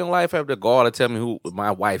ever in your life have the gall to tell me who my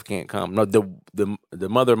wife can't come? No, the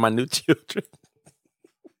mother of my new children.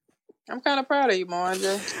 I'm kind of proud of you,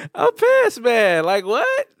 Moanja. I'm pissed, man. Like,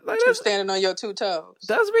 what? Like, you're standing on your two toes.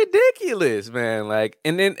 That's ridiculous, man. Like,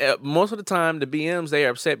 and then most of the time, the BMs, they are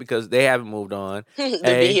upset because they haven't moved on. The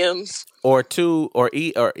BMs, or two,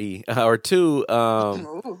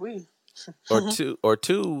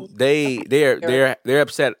 they're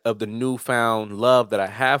upset of the newfound love that I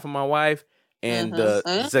have for my wife and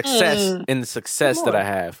the success that I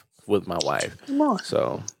have with my wife.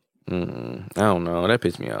 So, I don't know. That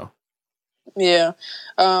pissed me off. Yeah.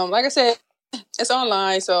 Like I said, it's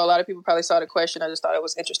online, so a lot of people probably saw the question. I just thought it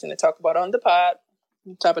was interesting to talk about on the pod.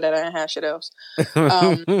 On top of that, I didn't have shit else.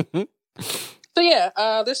 So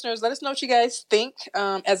yeah, listeners, let us know what you guys think.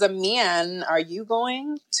 As a man, are you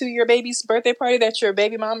going to your baby's birthday party that your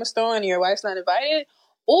baby mama's throwing and your wife's not invited?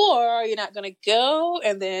 Or are you not going to go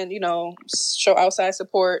and then, show outside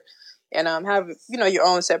support, and have your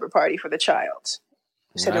own separate party for the child.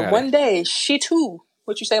 So that Right. one day she too,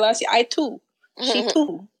 what you say, Lassie? I too, she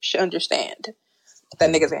too should understand that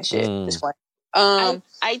niggas ain't shit. Just playing.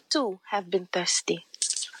 I too have been thirsty.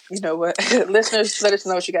 You know what, listeners, let us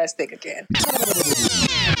know what you guys think again.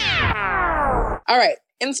 All right,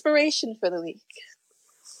 inspiration for the week.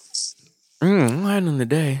 Right on the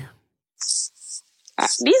day.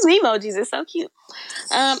 These emojis are so cute.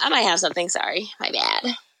 I might have something. Sorry, my bad.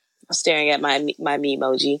 I'm staring at my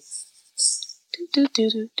emoji.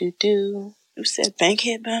 Do. You said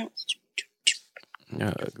bankhead bounce.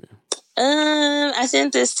 Yeah, ugly. I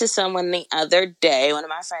sent this to someone the other day. One of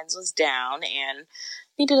my friends was down and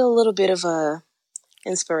needed a little bit of a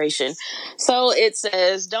inspiration. So it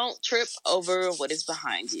says, "Don't trip over what is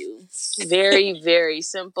behind you." Very, very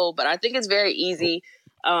simple, but I think it's very easy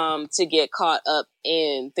to get caught up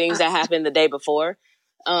in things that happened the day before,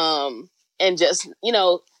 and just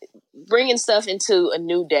bringing stuff into a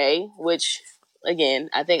new day, which again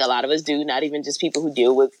I think a lot of us do. Not even just people who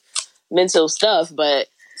deal with mental stuff, but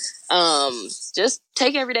just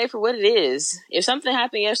take every day for what it is. If something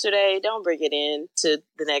happened yesterday, don't bring it in to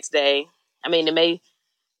the next day. I mean,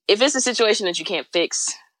 if it's a situation that you can't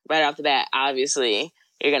fix right off the bat, obviously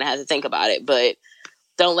you're going to have to think about it, but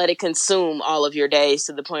don't let it consume all of your days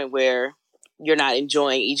to the point where you're not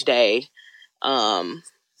enjoying each day,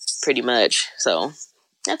 pretty much. So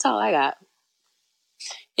that's all I got.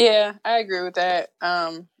 Yeah, I agree with that.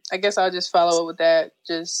 I guess I'll just follow up with that.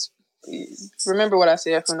 Just remember what I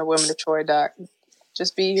said from the Women of Troy doc.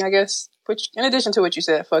 Just be, I guess, in addition to what you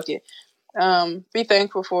said, fuck it. Be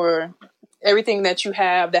thankful for everything that you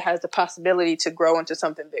have that has the possibility to grow into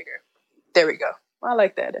something bigger. There we go. I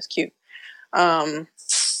like that. That's cute. And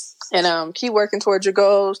keep working towards your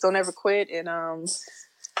goals. Don't ever quit. And, I'm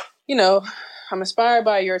inspired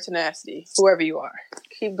by your tenacity, whoever you are.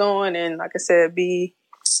 Keep going. And like I said, be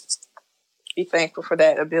thankful for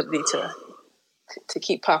that ability to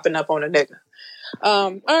keep popping up on a nigga.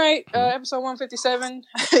 All right, episode 157.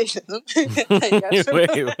 Wait,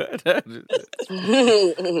 what?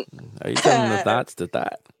 Are you telling the thoughts to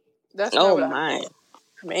thought? That's Oh not what my!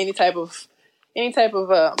 I mean, any type of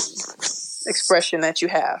expression that you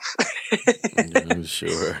have,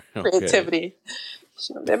 Sure. Okay. creativity.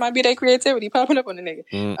 That might be that creativity popping up on the nigga.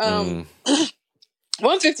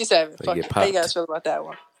 157. They Fuck get it. How you popped. guys feel about that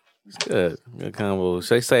one? It's good. Good combo.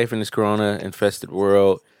 Stay safe in this corona-infested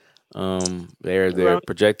world. They're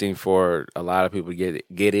projecting for a lot of people to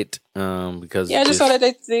get it because Yeah, I just saw that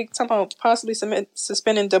they somehow possibly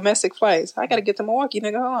suspending domestic flights. I gotta get to Milwaukee,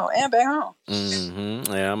 nigga. Hold on, and back home.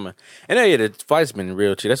 Yeah, the flight's been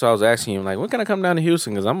real cheap. That's why I was asking you, like, when can I come down to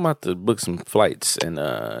Houston? Because I'm about to book some flights, and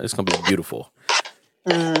it's gonna be beautiful.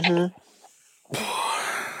 I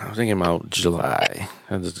was thinking about July.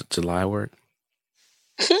 Does July work?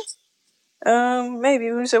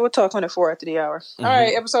 Maybe we said we'll talk on it 4 after the hour. All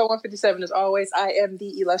right, episode 157. As always, I am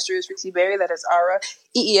the illustrious Reese Berry. That is Ara,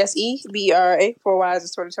 EESEBERA, 4 Ys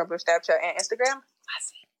is Twitter, Tumblr, Snapchat, and Instagram.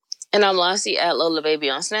 And I'm Lassie at Lola Baby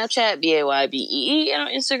on Snapchat, BAYBEE, and on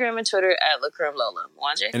Instagram and Twitter at LaCreme Lola.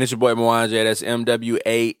 Mwanje. And it's your boy Mwanje. That's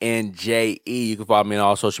MWANJE. You can follow me on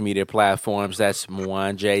all social media platforms. That's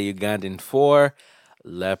Mwanje Ugandan 4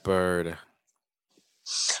 Leopard.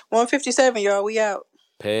 157, y'all. We out.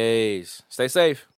 Peace. Stay safe.